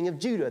became king of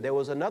Judah. There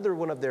was another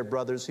one of their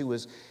brothers who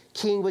was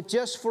king, but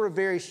just for a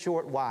very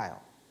short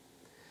while.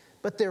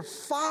 But their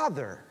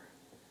father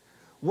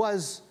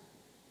was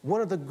one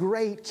of the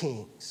great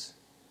kings.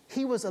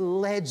 He was a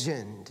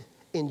legend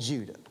in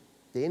Judah.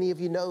 Do any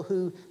of you know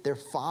who their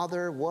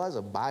father was?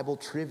 A Bible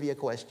trivia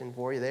question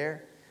for you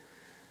there.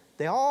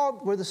 They all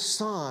were the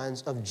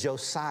sons of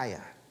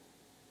Josiah.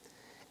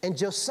 And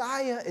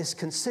Josiah is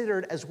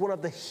considered as one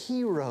of the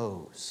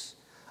heroes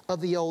of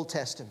the Old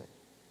Testament.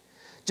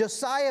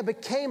 Josiah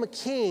became a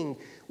king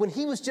when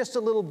he was just a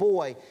little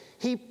boy.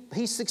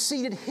 He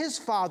succeeded his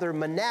father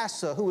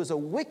Manasseh, who was a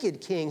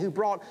wicked king who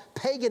brought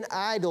pagan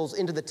idols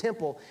into the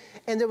temple.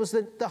 And there was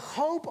the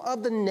hope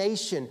of the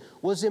nation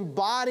was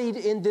embodied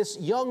in this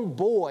young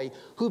boy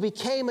who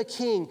became a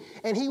king.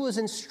 And he was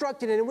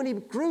instructed, and when he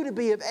grew to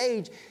be of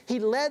age, he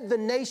led the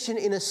nation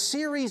in a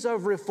series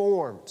of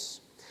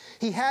reforms.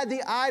 He had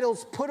the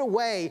idols put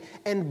away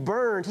and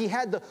burned. He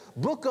had the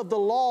book of the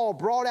law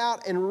brought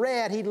out and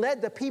read. He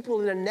led the people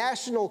in a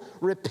national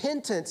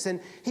repentance, and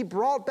he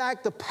brought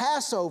back the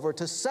Passover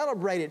to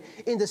celebrate it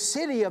in the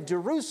city of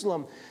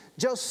Jerusalem.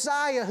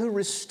 Josiah, who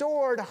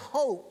restored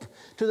hope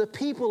to the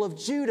people of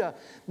Judah.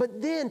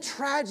 But then,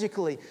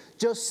 tragically,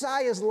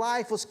 Josiah's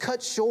life was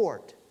cut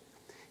short.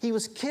 He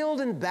was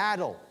killed in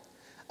battle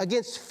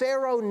against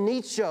Pharaoh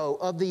Necho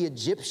of the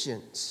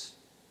Egyptians.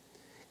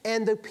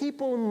 And the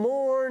people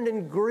mourned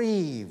and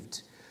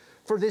grieved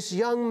for this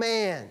young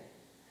man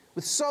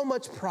with so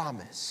much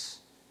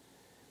promise,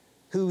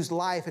 whose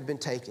life had been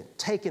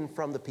taken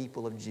from the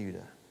people of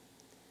Judah.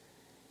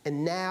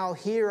 And now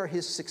here are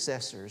his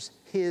successors,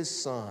 his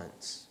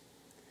sons.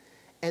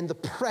 And the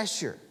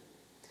pressure.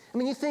 I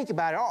mean, you think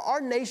about it.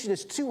 Our nation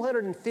is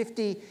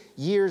 250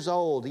 years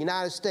old, the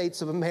United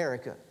States of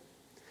America.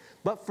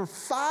 But for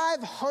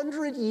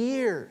 500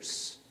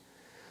 years,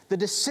 the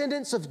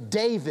descendants of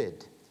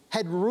David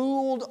had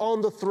ruled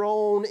on the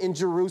throne in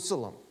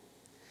Jerusalem.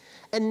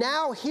 And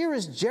now here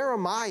is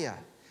Jeremiah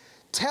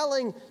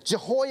telling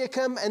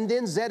Jehoiakim and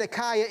then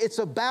Zedekiah, it's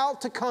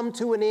about to come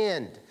to an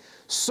end.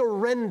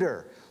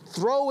 Surrender.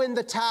 Throw in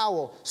the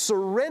towel.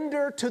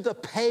 Surrender to the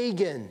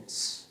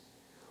pagans.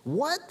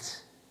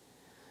 What?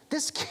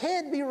 This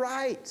can't be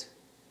right.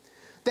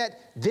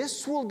 That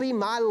this will be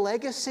my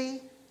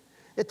legacy?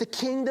 That the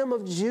kingdom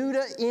of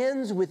Judah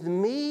ends with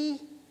me?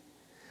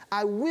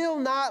 I will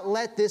not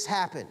let this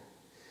happen.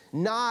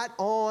 Not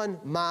on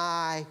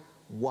my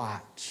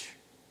watch.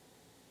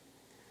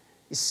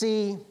 You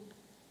see,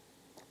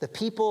 the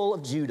people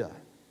of Judah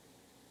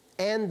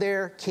and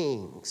their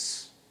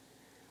kings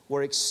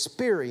were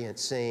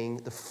experiencing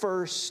the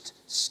first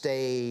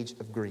stage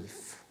of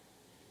grief.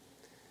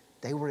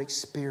 They were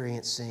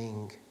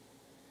experiencing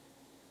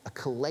a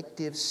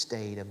collective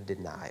state of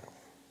denial.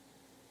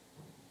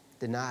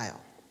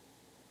 Denial.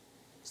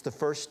 It's the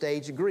first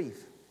stage of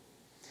grief.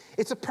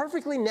 It's a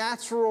perfectly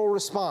natural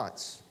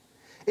response.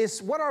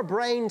 It's what our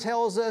brain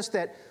tells us,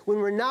 that when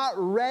we're not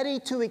ready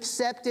to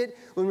accept it,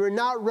 when we're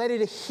not ready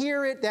to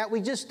hear it, that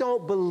we just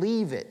don't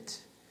believe it.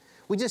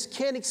 We just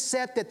can't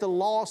accept that the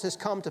loss has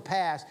come to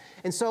pass.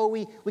 And so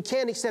we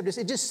can't accept this.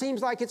 It just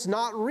seems like it's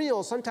not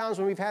real. Sometimes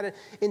when we've had an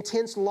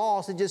intense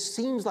loss, it just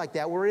seems like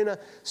that. We're in a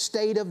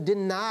state of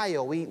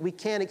denial. We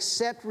can't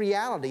accept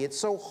reality. It's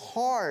so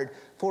hard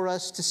for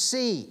us to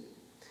see.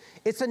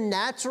 It's a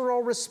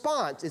natural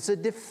response. It's a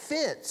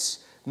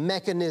defense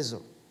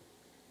mechanism.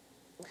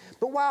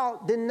 But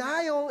while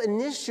denial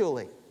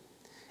initially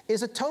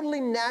is a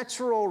totally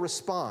natural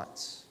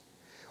response,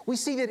 we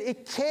see that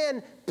it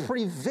can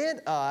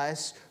prevent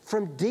us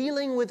from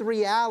dealing with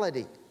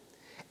reality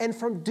and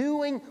from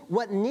doing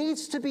what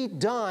needs to be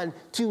done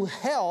to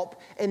help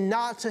and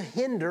not to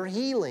hinder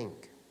healing.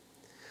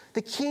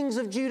 The kings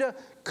of Judah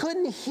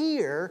couldn't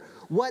hear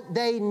what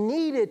they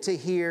needed to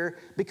hear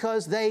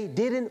because they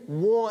didn't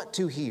want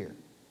to hear.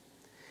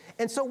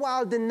 And so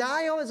while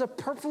denial is a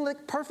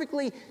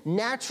perfectly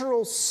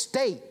natural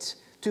state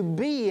to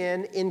be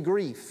in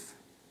grief,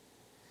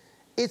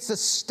 it's a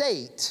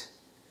state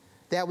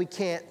that we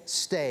can't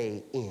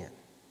stay in.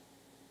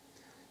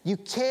 You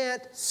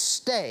can't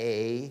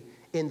stay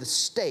in the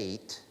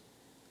state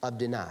of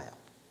denial.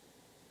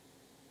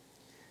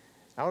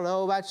 I don't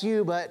know about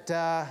you, but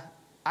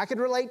I could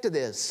relate to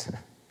this.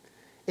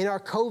 In our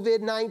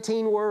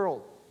COVID-19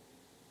 world,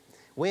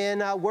 when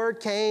word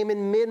came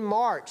in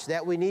mid-March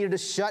that we needed to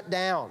shut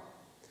down,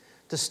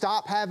 to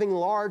stop having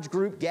large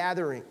group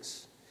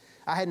gatherings,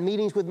 I had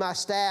meetings with my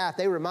staff.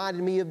 They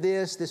reminded me of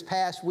this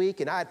past week,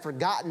 and I had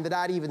forgotten that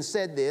I'd even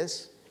said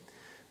this.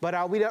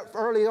 But we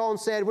early on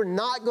said, we're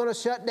not going to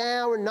shut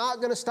down. We're not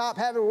going to stop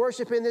having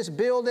worship in this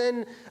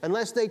building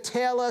unless they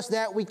tell us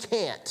that we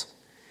can't.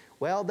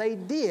 Well, they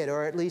did,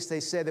 or at least they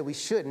said that we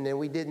shouldn't, and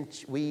we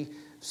didn't. We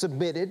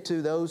submitted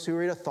to those who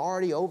were in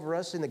authority over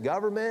us in the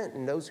government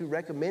and those who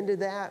recommended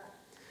that.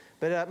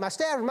 But my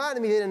staff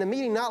reminded me that in a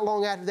meeting not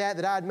long after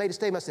that I had made a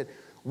statement. I said,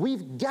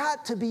 we've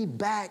got to be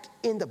back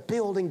in the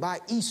building by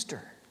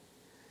Easter.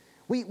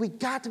 We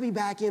got to be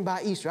back in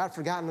by Easter. I'd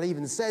forgotten I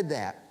even said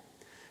that.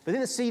 But then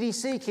the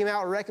CDC came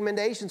out with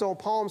recommendations on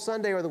Palm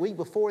Sunday or the week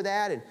before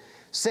that and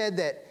said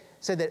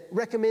that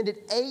recommended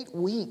 8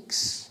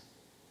 weeks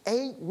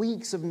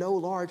of no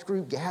large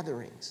group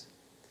gatherings.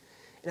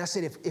 And I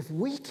said, if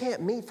we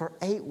can't meet for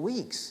 8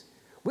 weeks,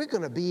 we're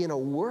going to be in a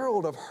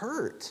world of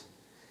hurt.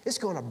 It's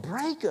going to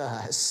break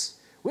us.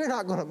 We're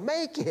not going to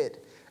make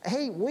it.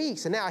 8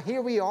 weeks. And now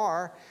here we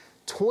are,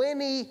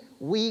 20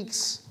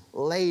 weeks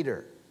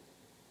later.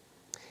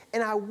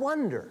 And I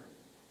wonder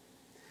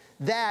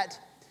that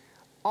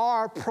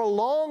our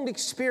prolonged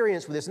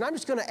experience with this, and I'm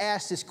just going to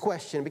ask this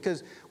question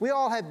because we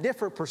all have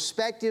different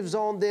perspectives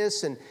on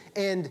this, and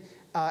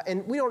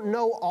we don't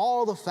know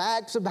all the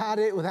facts about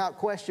it without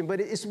question, but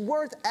it's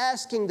worth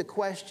asking the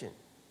question,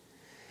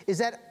 is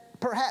that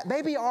perhaps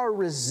maybe our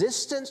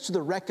resistance to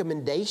the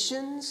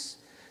recommendations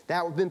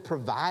that have been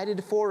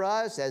provided for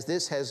us as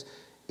this has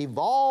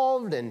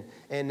evolved and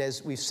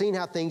as we've seen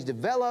how things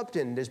developed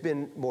and there's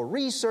been more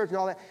research and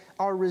all that,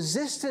 our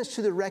resistance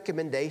to the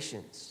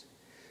recommendations,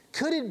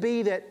 could it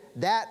be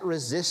that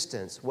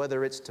resistance,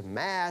 whether it's to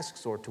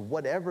masks or to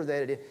whatever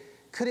that it is,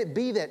 could it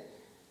be that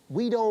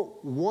we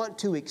don't want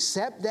to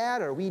accept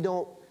that, or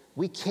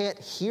we can't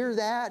hear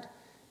that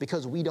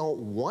because we don't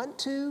want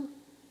to?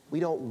 We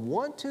don't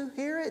want to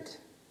hear it?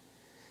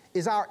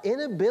 Is our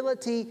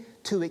inability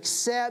to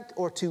accept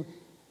or to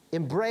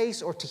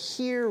embrace or to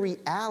hear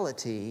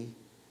reality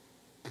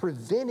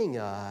preventing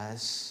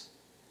us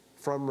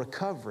from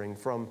recovering,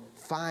 from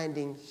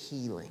finding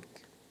healing?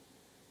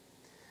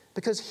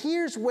 Because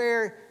here's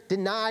where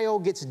denial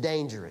gets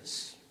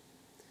dangerous.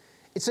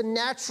 It's a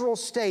natural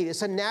state.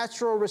 It's a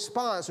natural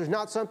response. There's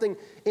not something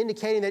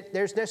indicating that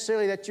there's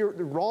necessarily that you're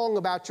wrong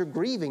about your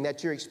grieving,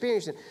 that you're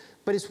experiencing.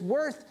 But it's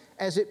worth,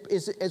 as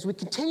we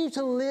continue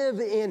to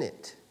live in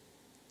it,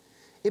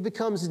 it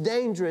becomes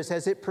dangerous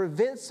as it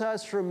prevents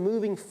us from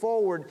moving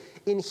forward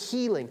in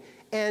healing.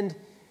 And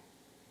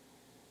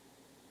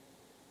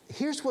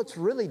here's what's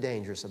really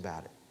dangerous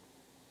about it.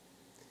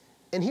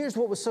 And here's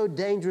what was so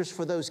dangerous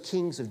for those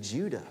kings of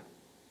Judah,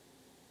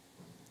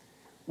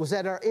 was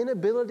that our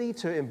inability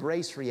to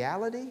embrace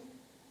reality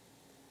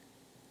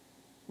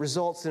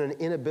results in an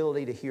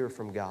inability to hear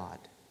from God.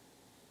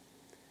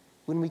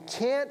 When we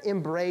can't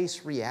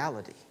embrace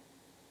reality,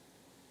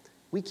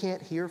 we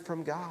can't hear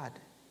from God.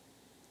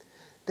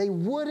 They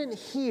wouldn't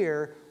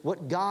hear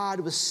what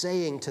God was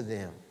saying to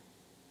them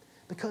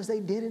because they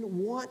didn't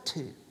want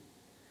to.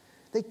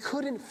 They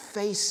couldn't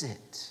face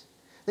it.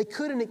 They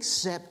couldn't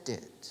accept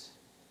it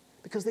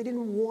because they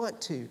didn't want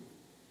to.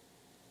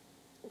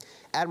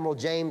 Admiral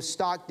James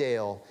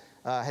Stockdale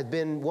had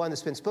been one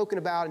that's been spoken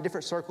about in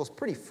different circles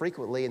pretty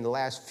frequently in the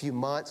last few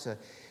months.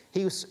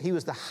 He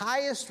was the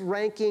highest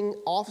ranking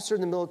officer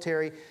in the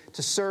military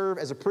to serve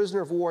as a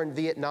prisoner of war in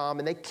Vietnam,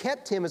 and they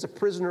kept him as a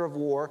prisoner of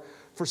war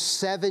for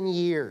 7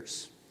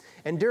 years.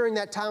 And during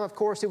that time, of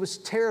course, it was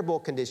terrible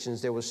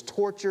conditions. There was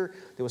torture,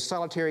 there was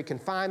solitary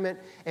confinement.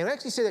 And I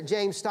actually say that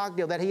James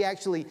Stockdale, that he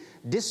actually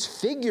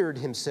disfigured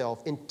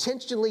himself,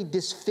 intentionally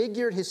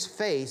disfigured his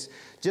face,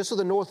 just so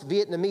the North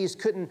Vietnamese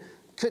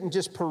couldn't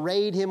just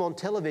parade him on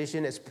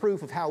television as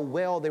proof of how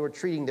well they were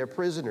treating their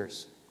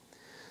prisoners.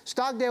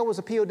 Stockdale was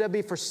a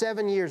POW for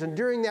 7 years, and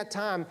during that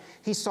time,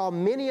 he saw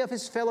many of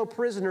his fellow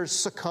prisoners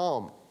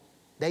succumb.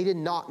 They did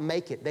not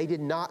make it. They did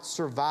not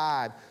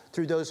survive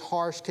through those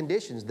harsh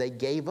conditions. They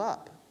gave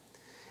up.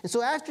 And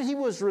so after he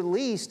was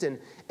released, and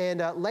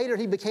later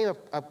he became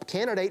a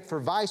candidate for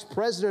vice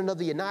president of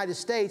the United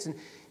States, and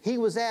he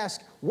was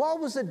asked, what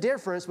was the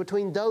difference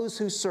between those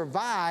who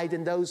survived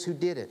and those who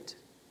didn't?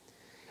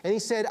 And he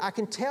said, I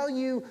can tell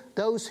you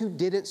those who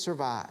didn't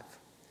survive.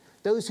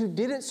 Those who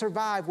didn't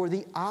survive were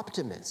the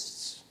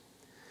optimists.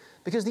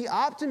 Because the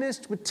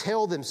optimists would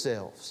tell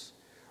themselves,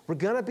 we're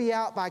going to be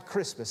out by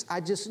Christmas. I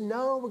just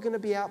know we're going to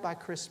be out by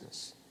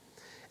Christmas.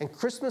 And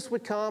Christmas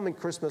would come and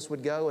Christmas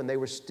would go, and they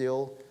were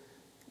still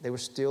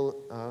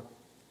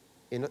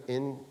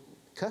in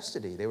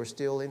custody. They were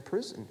still in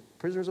prison,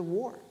 prisoners of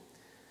war.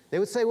 They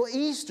would say, well,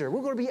 Easter,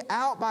 we're going to be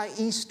out by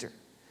Easter.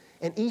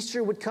 And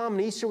Easter would come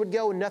and Easter would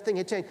go and nothing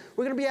had changed.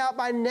 We're going to be out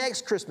by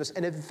next Christmas.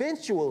 And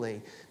eventually,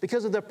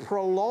 because of the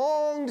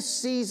prolonged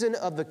season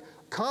of the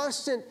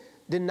constant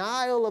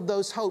denial of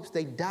those hopes,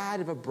 they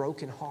died of a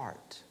broken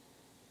heart.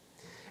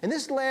 And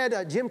this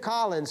led Jim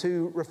Collins,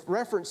 who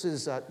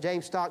references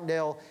James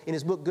Stockdale in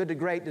his book Good to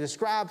Great, to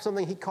describe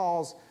something he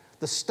calls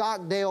the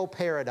Stockdale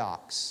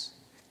paradox.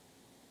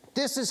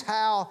 This is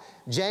how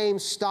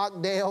James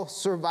Stockdale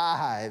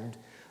survived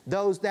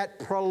that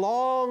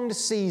prolonged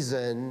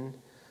season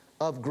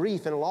of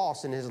grief and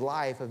loss in his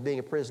life of being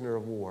a prisoner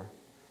of war.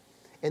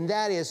 And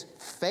that is,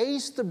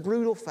 face the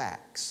brutal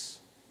facts,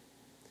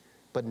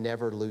 but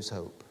never lose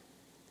hope.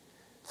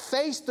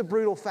 Face the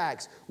brutal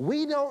facts.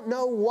 We don't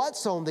know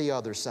what's on the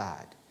other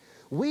side.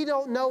 We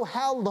don't know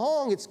how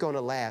long it's going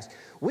to last.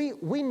 We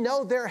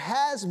know there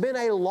has been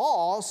a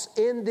loss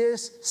in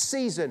this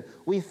season.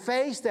 We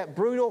face that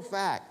brutal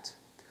fact.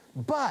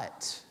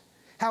 But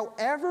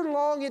however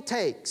long it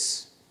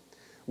takes,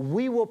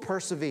 we will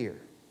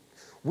persevere.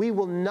 We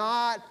will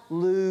not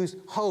lose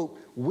hope.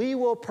 We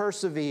will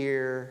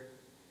persevere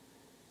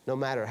no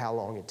matter how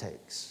long it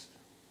takes.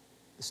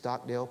 The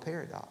Stockdale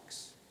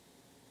paradox.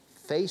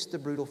 Face the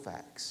brutal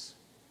facts,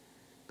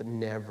 but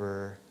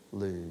never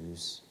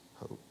lose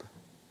hope.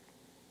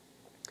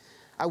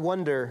 I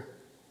wonder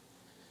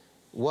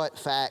what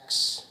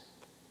facts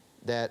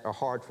that are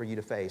hard for you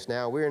to face.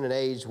 Now, we're in an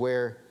age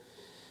where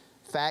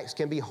facts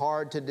can be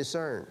hard to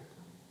discern.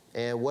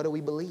 And what do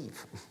we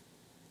believe?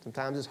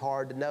 Sometimes it's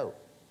hard to know.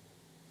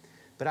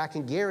 But I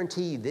can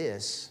guarantee you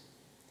this,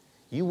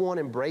 you won't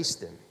embrace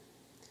them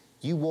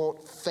You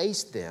won't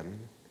face them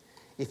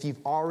if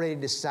you've already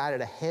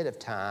decided ahead of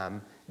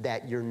time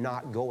that you're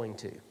not going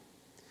to.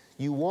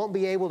 You won't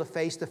be able to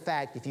face the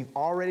fact if you've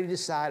already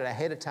decided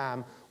ahead of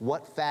time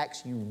what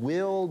facts you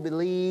will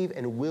believe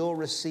and will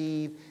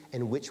receive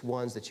and which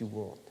ones that you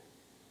won't.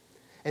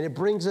 And it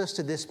brings us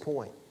to this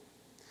point.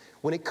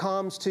 When it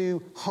comes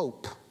to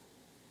hope,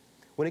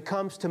 when it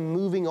comes to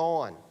moving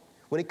on,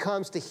 when it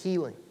comes to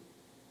healing,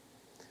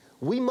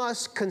 we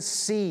must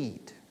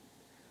concede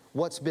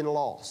what's been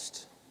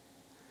lost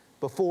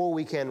before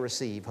we can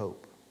receive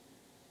hope.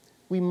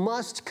 We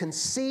must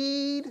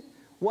concede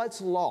what's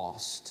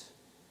lost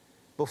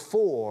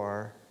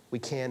before we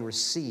can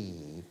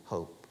receive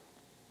hope.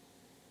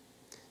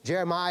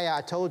 Jeremiah,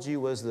 I told you,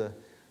 was the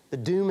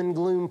doom and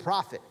gloom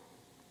prophet.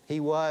 He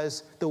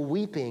was the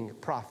weeping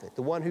prophet,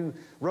 the one who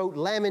wrote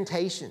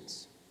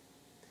Lamentations.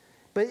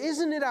 But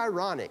isn't it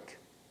ironic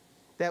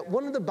that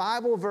one of the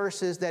Bible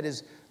verses that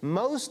is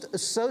most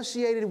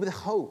associated with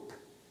hope,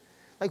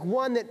 like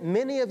one that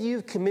many of you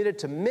have committed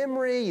to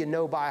memory, you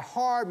know by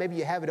heart, maybe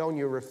you have it on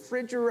your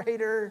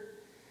refrigerator,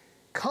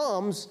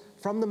 comes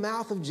from the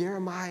mouth of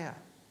Jeremiah.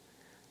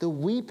 The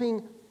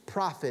weeping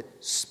prophet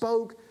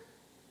spoke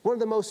one of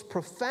the most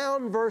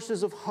profound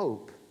verses of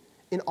hope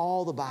in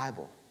all the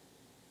Bible.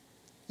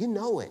 You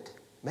know it.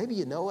 Maybe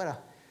you know it.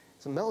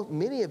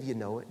 Many of you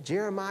know it.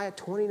 Jeremiah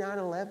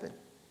 29:11.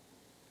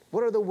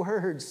 What are the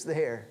words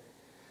there?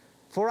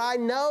 For I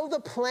know the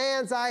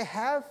plans I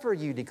have for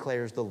you,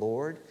 declares the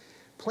Lord.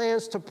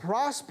 Plans to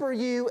prosper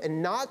you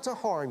and not to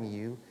harm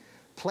you.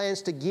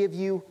 Plans to give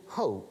you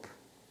hope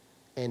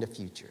and a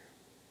future.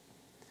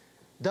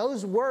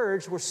 Those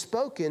words were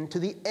spoken to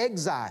the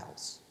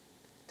exiles,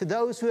 to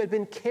those who had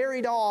been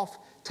carried off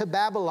to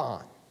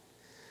Babylon,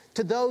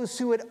 to those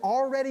who had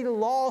already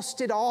lost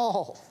it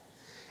all.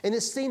 And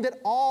it seemed that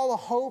all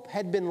hope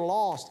had been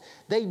lost.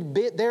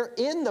 They're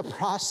in the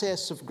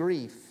process of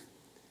grief.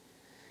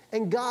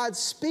 And God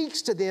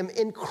speaks to them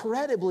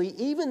incredibly,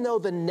 even though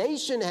the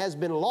nation has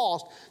been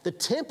lost, the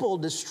temple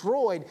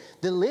destroyed,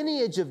 the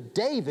lineage of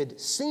David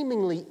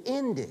seemingly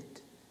ended.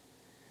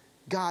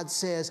 God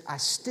says, I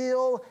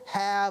still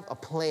have a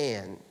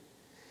plan.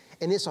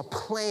 And it's a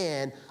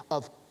plan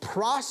of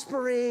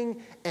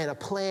prospering and a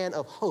plan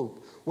of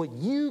hope. What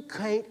you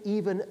can't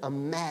even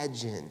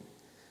imagine,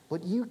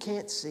 what you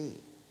can't see.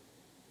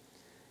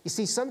 You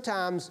see,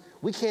 sometimes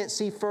we can't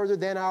see further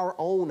than our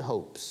own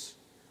hopes.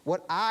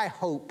 What I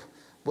hope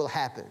will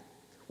happen,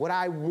 what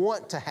I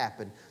want to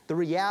happen, the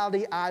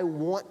reality I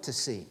want to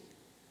see.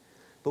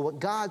 But what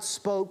God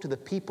spoke to the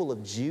people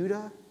of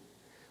Judah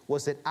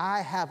was that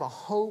I have a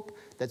hope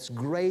that's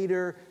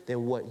greater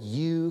than what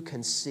you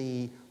can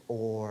see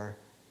or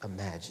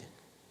imagine.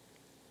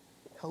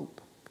 Hope.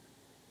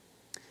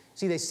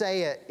 See, they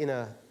say it in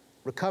a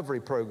recovery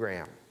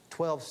program,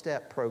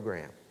 12-step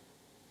program,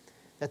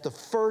 that the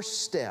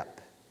first step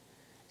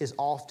is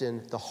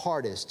often the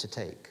hardest to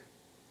take.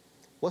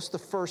 What's the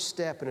first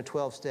step in a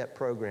 12-step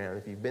program?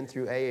 If you've been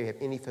through AA, you have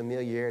any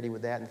familiarity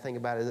with that, and think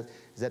about it,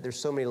 is that there's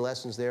so many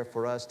lessons there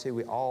for us too.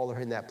 We all are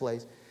in that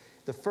place.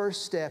 The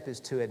first step is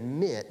to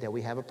admit that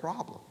we have a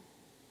problem.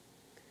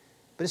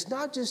 But it's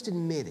not just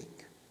admitting.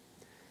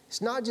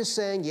 It's not just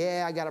saying,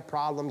 yeah, I got a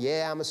problem.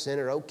 Yeah, I'm a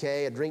sinner.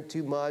 Okay, I drink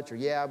too much. Or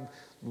yeah, I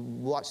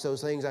watch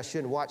those things I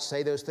shouldn't watch,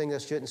 say those things I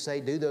shouldn't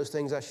say, do those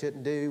things I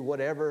shouldn't do,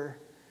 whatever.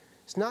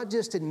 It's not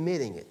just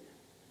admitting it,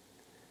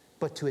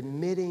 but to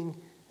admitting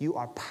you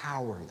are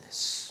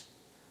powerless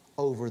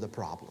over the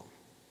problem.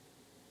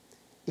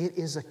 It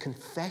is a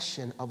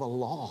confession of a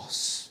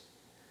loss.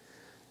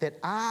 That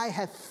I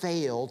have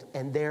failed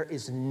and there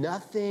is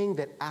nothing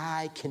that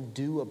I can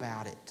do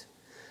about it.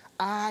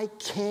 I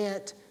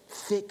can't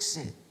fix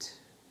it.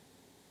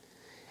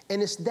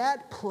 And it's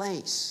that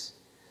place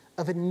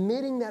of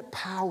admitting that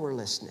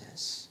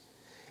powerlessness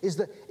is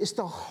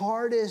the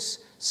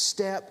hardest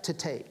step to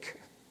take.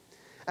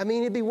 I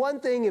mean, it'd be one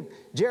thing if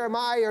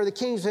Jeremiah or the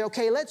kings say,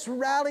 okay, let's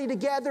rally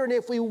together, and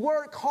if we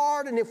work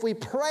hard, and if we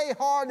pray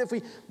hard, and if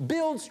we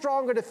build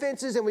stronger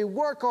defenses, and we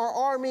work our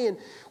army, and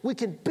we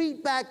can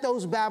beat back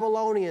those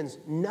Babylonians.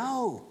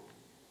 No.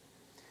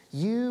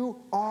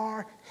 You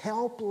are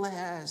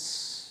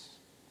helpless.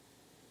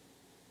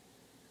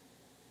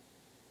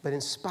 But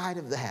in spite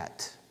of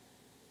that,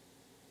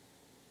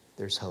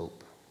 there's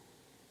hope.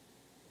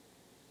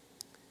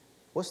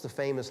 What's the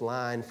famous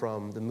line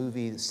from the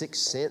movie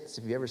Sixth Sense?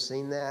 Have you ever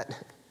seen that?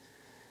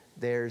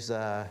 There's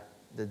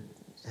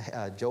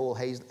Joel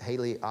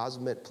Haley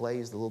Osment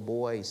plays the little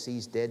boy. He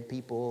sees dead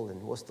people,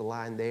 and what's the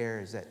line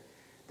there? Is that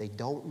they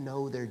don't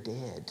know they're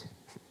dead.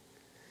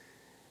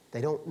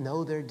 They don't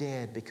know they're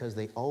dead because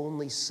they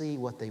only see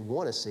what they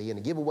want to see. And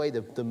to give away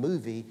the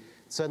movie,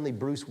 suddenly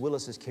Bruce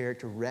Willis's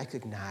character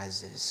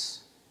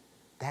recognizes,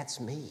 that's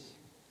me.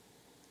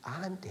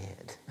 I'm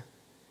dead,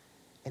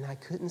 and I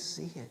couldn't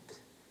see it.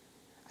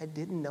 I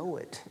didn't know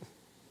it.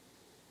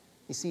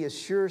 You see, a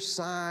sure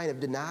sign of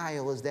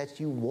denial is that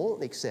you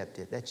won't accept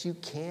it, that you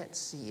can't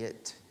see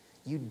it.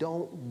 You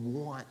don't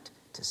want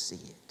to see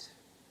it.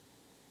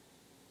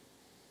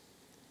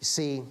 You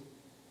see,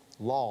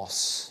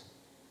 loss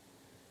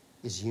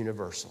is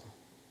universal.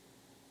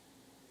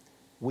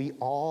 We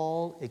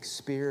all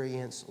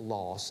experience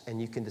loss,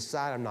 and you can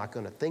decide, I'm not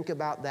going to think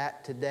about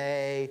that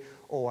today,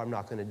 or I'm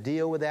not going to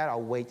deal with that.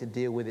 I'll wait to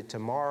deal with it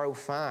tomorrow.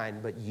 Fine,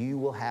 but you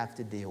will have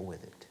to deal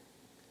with it.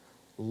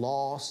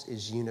 Loss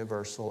is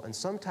universal, and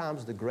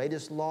sometimes the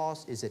greatest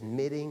loss is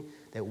admitting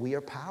that we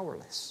are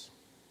powerless.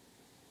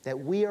 That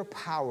we are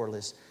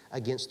powerless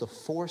against the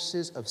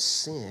forces of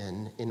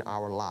sin in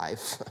our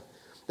life.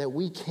 That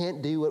we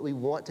can't do what we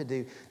want to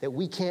do. That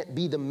we can't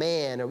be the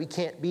man, or we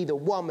can't be the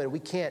woman. We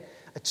can't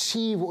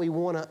achieve what we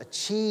want to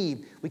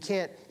achieve. We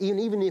can't,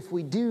 even if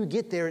we do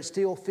get there, it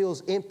still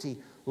feels empty.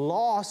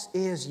 Loss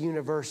is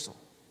universal.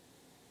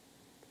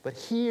 But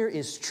here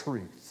is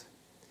truth.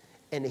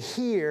 And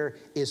here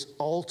is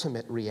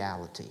ultimate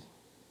reality.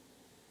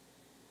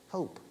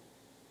 Hope.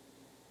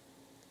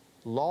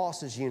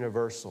 Loss is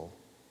universal.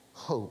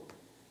 Hope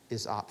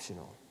is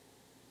optional.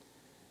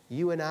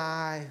 You and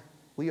I,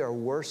 we are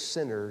worse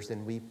sinners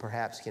than we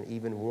perhaps can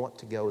even want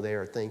to go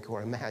there or think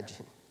or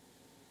imagine.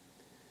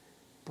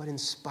 But in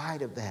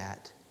spite of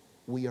that,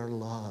 we are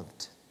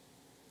loved.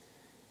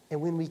 And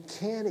when we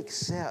can't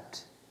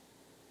accept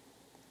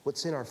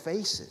what's in our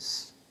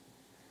faces,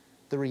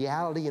 the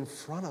reality in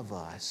front of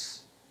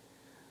us,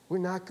 we're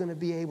not going to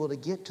be able to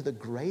get to the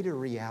greater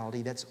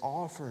reality that's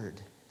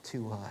offered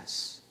to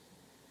us.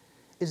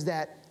 Is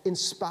that in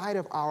spite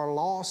of our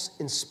loss,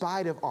 in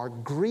spite of our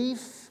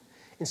grief,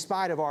 in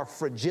spite of our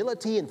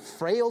fragility and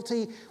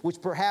frailty,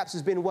 which perhaps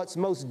has been what's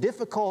most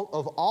difficult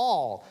of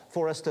all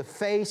for us to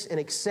face and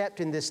accept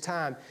in this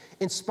time,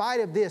 in spite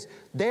of this,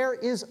 there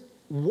is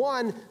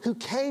one who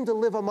came to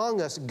live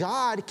among us.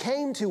 God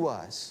came to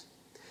us,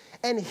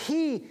 and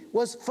He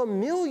was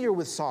familiar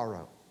with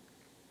sorrow.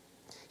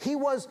 He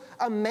was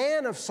a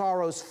man of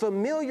sorrows,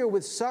 familiar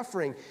with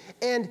suffering,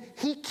 and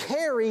He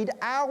carried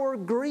our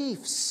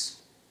griefs.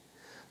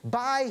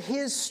 By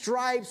His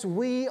stripes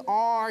we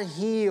are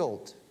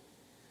healed.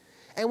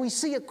 And we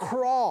see a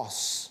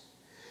cross.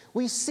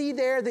 We see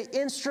there the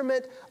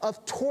instrument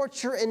of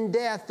torture and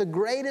death, the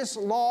greatest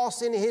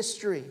loss in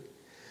history.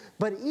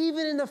 But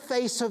even in the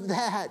face of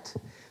that,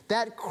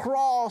 that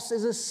cross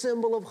is a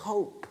symbol of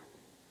hope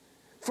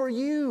for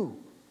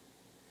you,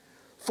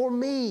 for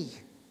me.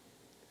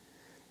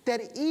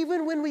 That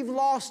even when we've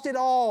lost it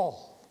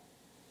all,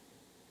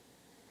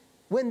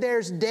 when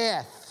there's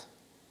death,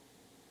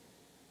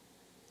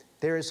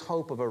 there is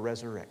hope of a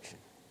resurrection.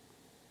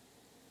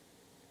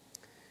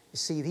 You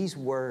see, these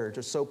words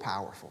are so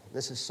powerful.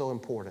 This is so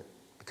important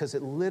because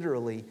it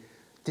literally,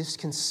 this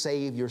can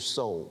save your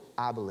soul,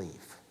 I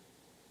believe.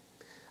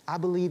 I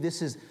believe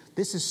this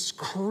is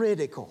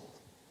critical.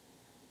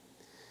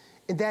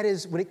 And that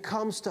is, when it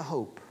comes to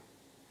hope,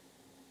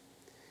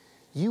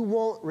 you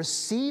won't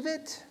receive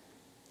it,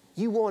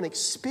 you won't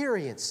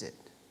experience it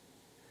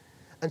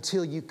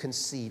until you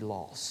concede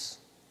loss.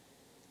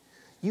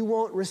 You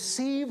won't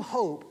receive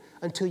hope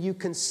until you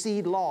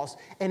concede loss.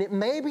 And it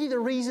may be the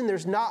reason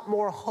there's not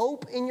more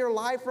hope in your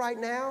life right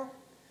now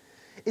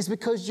is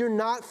because you're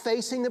not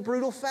facing the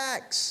brutal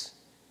facts.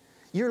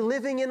 You're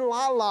living in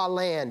la-la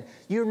land.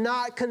 You're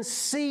not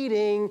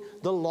conceding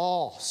the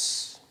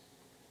loss.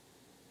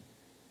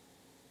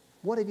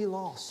 What have you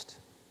lost?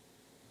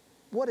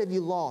 What have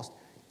you lost?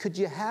 Could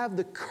you have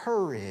the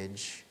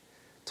courage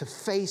to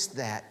face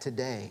that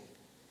today,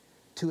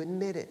 to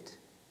admit it?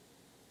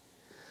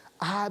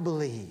 I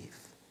believe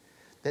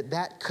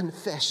that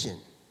confession,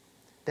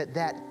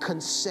 that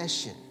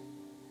concession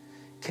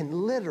can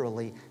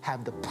literally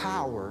have the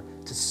power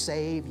to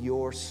save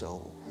your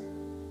soul.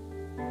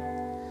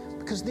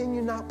 Because then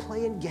you're not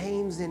playing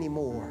games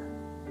anymore.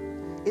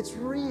 It's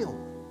real.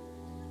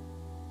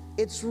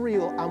 It's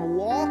real. I'm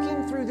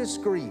walking through this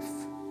grief.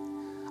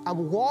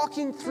 I'm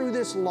walking through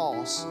this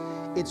loss.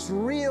 It's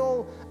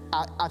real.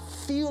 I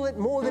feel it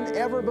more than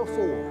ever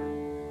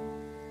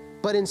before.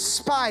 But in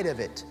spite of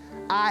it,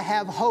 I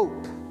have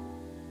hope.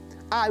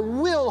 I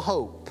will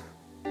hope.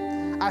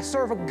 I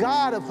serve a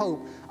God of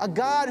hope, a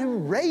God who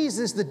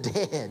raises the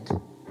dead.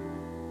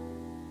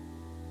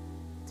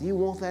 Do you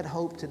want that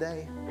hope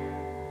today?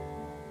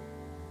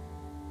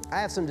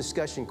 I have some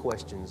discussion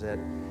questions that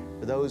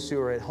for those who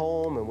are at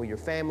home and with your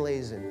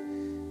families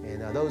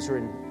and those who are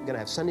going to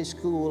have Sunday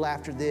school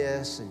after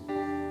this and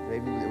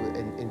maybe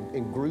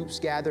in groups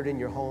gathered in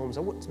your homes.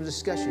 I want some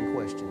discussion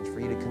questions for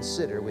you to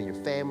consider with your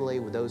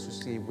family, with those who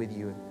see with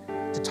you,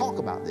 to talk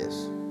about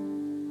this.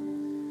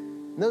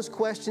 And those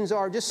questions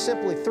are just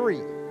simply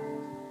three.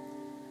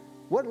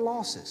 What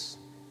losses?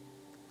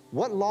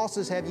 What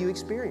losses have you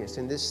experienced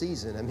in this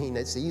season? I mean,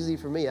 it's easy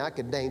for me. I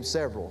could name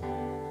several.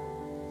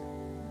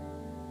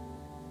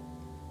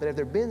 But have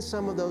there been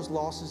some of those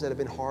losses that have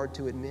been hard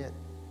to admit?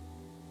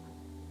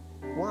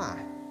 Why?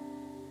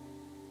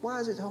 Why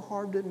is it so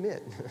hard to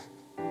admit?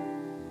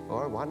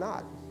 Or why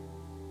not?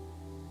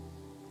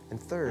 And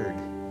third,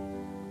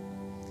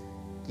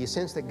 do you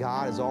sense that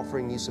God is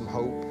offering you some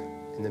hope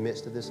in the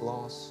midst of this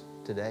loss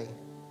today?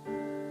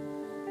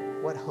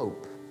 What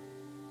hope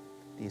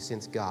do you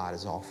sense God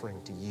is offering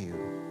to you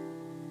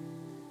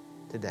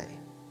today?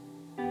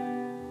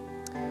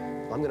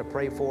 I'm going to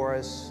pray for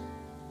us,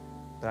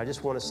 but I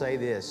just want to say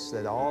this,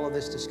 that all of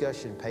this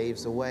discussion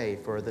paves the way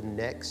for the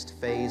next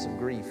phase of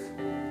grief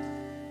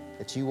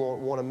that you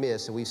won't want to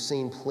miss. And we've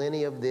seen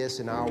plenty of this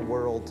in our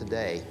world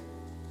today,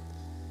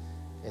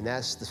 and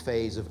that's the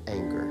phase of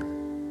anger.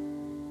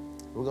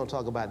 We're going to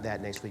talk about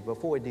that next week.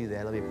 Before we do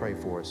that, let me pray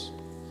for us.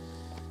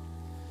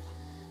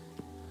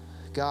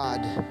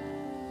 God,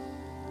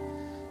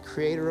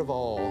 creator of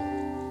all,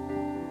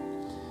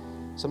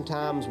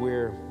 sometimes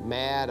we're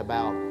mad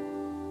about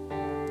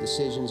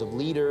decisions of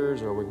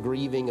leaders, or we're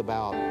grieving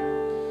about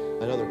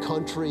another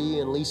country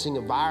unleashing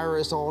a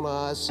virus on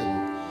us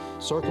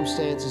and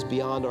circumstances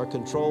beyond our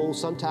control.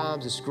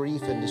 Sometimes it's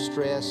grief and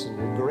distress and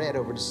regret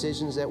over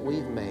decisions that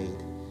we've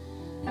made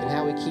and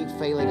how we keep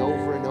failing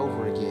over and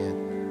over again.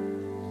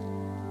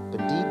 But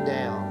deep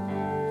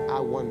down,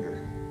 I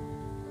wonder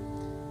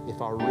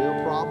if our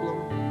real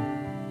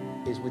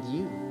problem is with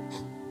you.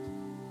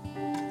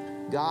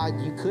 God,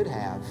 you could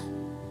have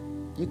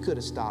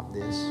stopped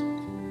this.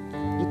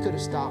 You could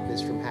have stopped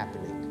this from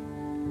happening.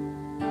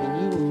 I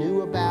mean, you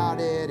knew about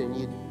it, and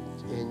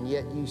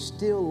yet you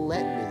still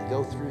let me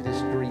go through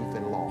this grief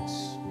and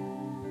loss.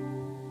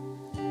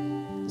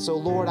 So,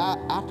 Lord,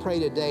 I pray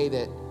today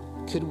that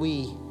could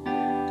we,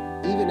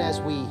 even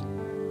as we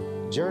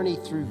journey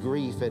through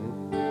grief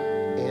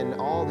and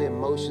all the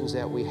emotions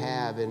that we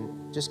have,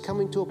 and just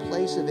coming to a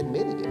place of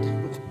admitting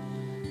it,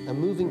 and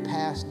moving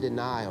past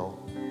denial,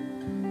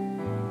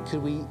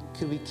 could we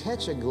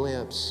catch a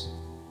glimpse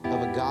of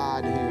a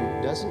God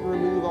who doesn't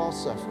remove all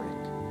suffering,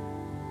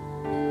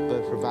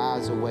 but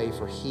provides a way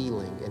for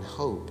healing and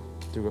hope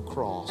through a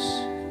cross,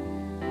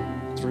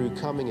 through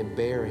coming and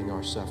bearing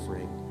our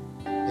suffering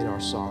and our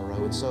sorrow.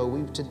 And so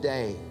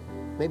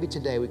maybe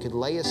today we could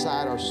lay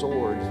aside our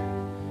sword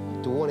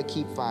to want to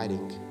keep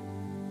fighting,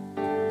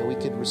 and we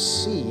could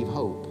receive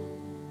hope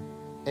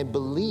and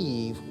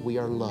believe we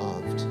are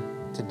loved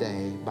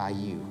today by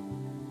you,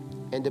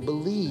 and to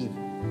believe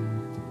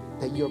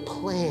that your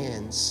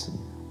plans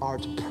are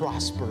to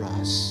prosper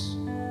us.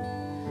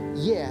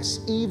 Yes,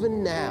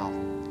 even now,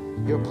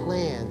 your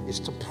plan is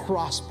to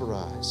prosper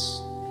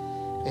us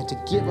and to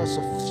give us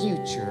a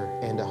future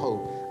and a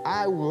hope.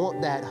 I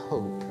want that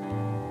hope.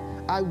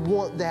 I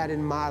want that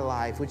in my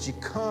life. Would you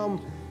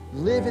come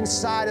live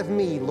inside of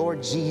me,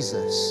 Lord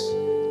Jesus,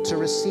 to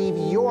receive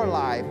your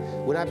life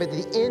when I'm at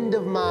the end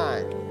of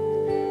mine,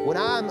 when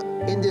I'm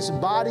in this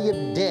body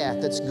of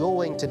death that's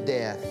going to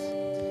death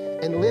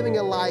and living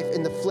a life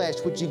in the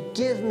flesh. Would you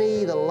give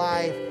me the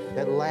life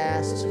that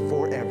lasts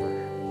forever?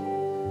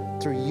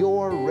 Through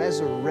your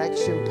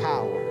resurrection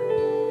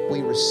power,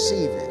 we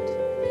receive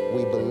it,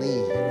 we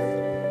believe.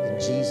 In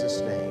Jesus'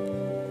 name,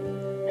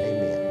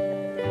 amen.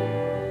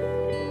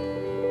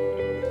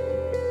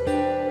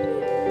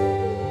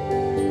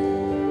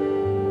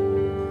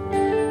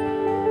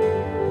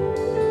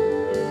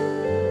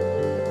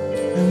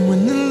 And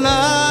when the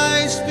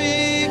lies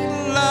speak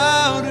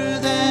louder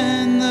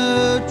than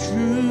the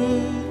truth,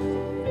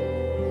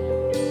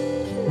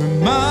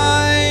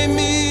 remind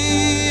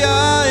me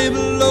I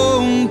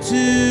belong to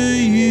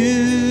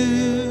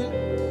you.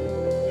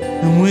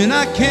 And when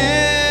I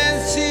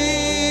can't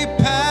see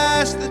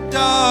past the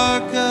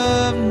dark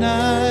of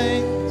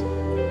night,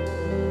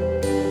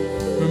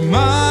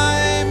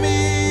 remind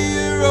me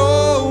you're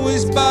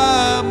always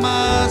by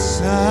my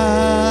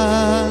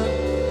side.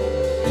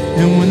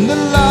 And when the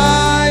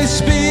lies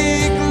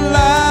speak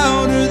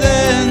louder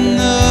than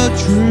the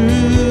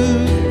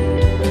truth,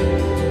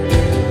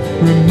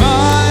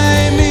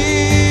 remind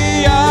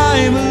me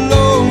I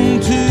belong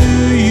to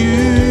you.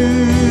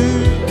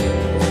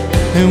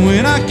 And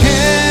when I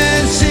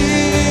can't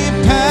see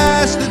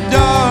past the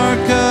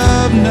dark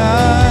of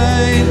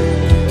night,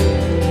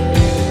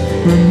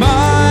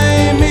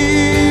 remind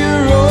me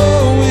you're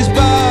always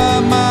by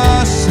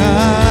my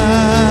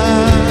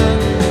side.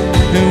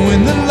 And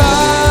when the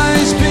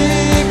lies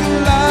speak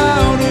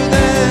louder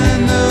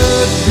than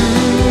the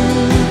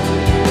truth,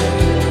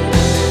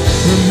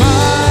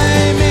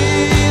 remind me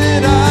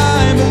that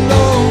I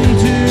belong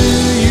to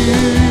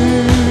you.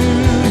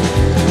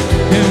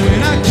 And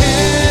when I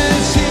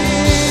can't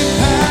see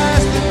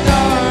past the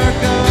dark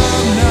of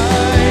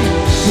night,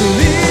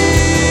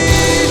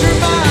 please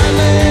remind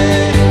me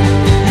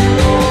you're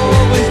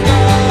always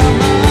by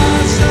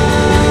my side.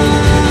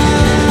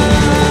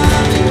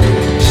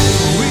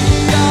 We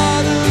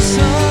are the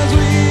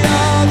sons, we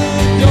are the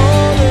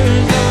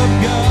daughters of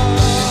God.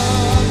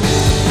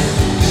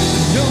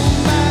 No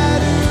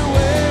matter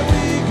where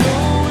we go,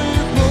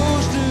 we're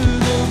close to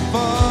the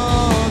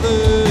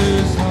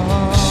Father's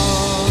heart.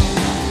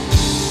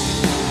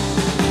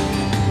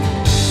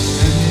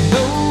 And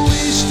though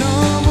we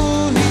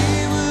stumble, He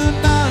will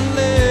not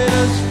let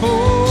us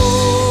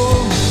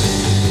fall.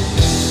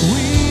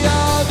 We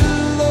are the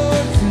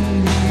Lord's,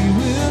 and He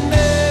will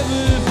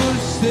never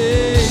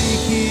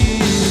forsake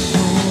His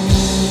own.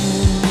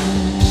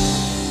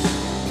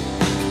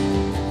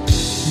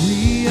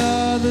 We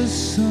are the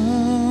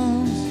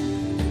sons,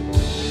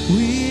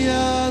 we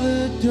are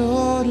the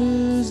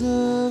daughters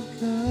of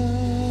God.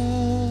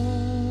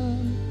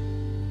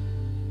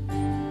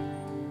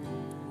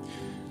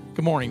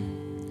 Good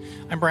morning.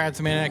 I'm Brad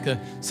Zemanek, the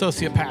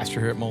associate pastor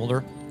here at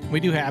Mulder. We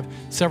do have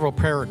several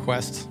prayer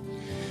requests.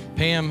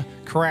 Pam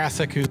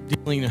Karasik, who's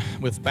dealing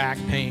with back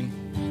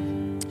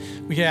pain.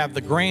 We have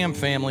the Graham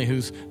family,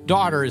 whose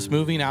daughter is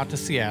moving out to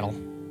Seattle.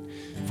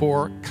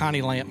 For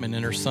Connie Lampman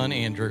and her son,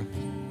 Andrew.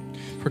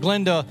 For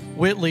Glenda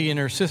Whitley and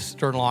her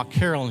sister-in-law,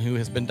 Carolyn, who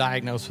has been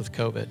diagnosed with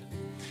COVID.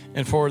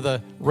 And for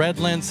the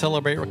Redland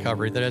Celebrate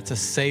Recovery, that it's a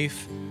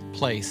safe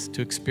place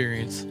to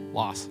experience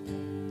loss.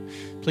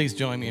 Please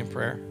join me in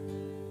prayer.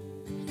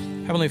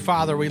 Heavenly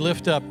Father, we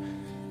lift up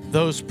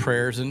those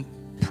prayers and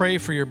pray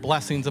for your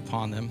blessings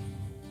upon them.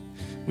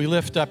 We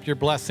lift up your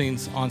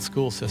blessings on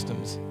school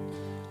systems,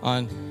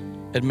 on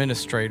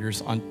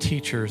administrators, on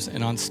teachers,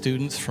 and on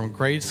students from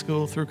grade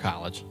school through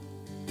college.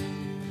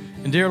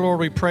 And dear Lord,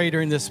 we pray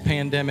during this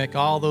pandemic,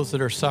 all those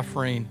that are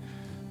suffering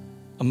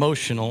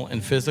emotional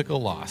and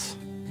physical loss,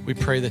 we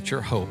pray that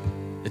your hope,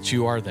 that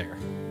you are there.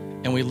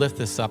 And we lift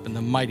this up in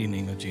the mighty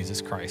name of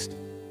Jesus Christ.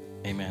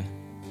 Amen.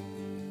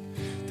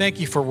 Thank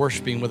you for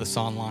worshiping with us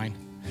online.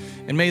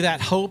 And may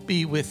that hope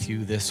be with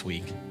you this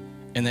week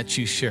and that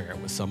you share it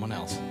with someone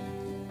else.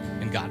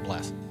 And God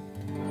bless.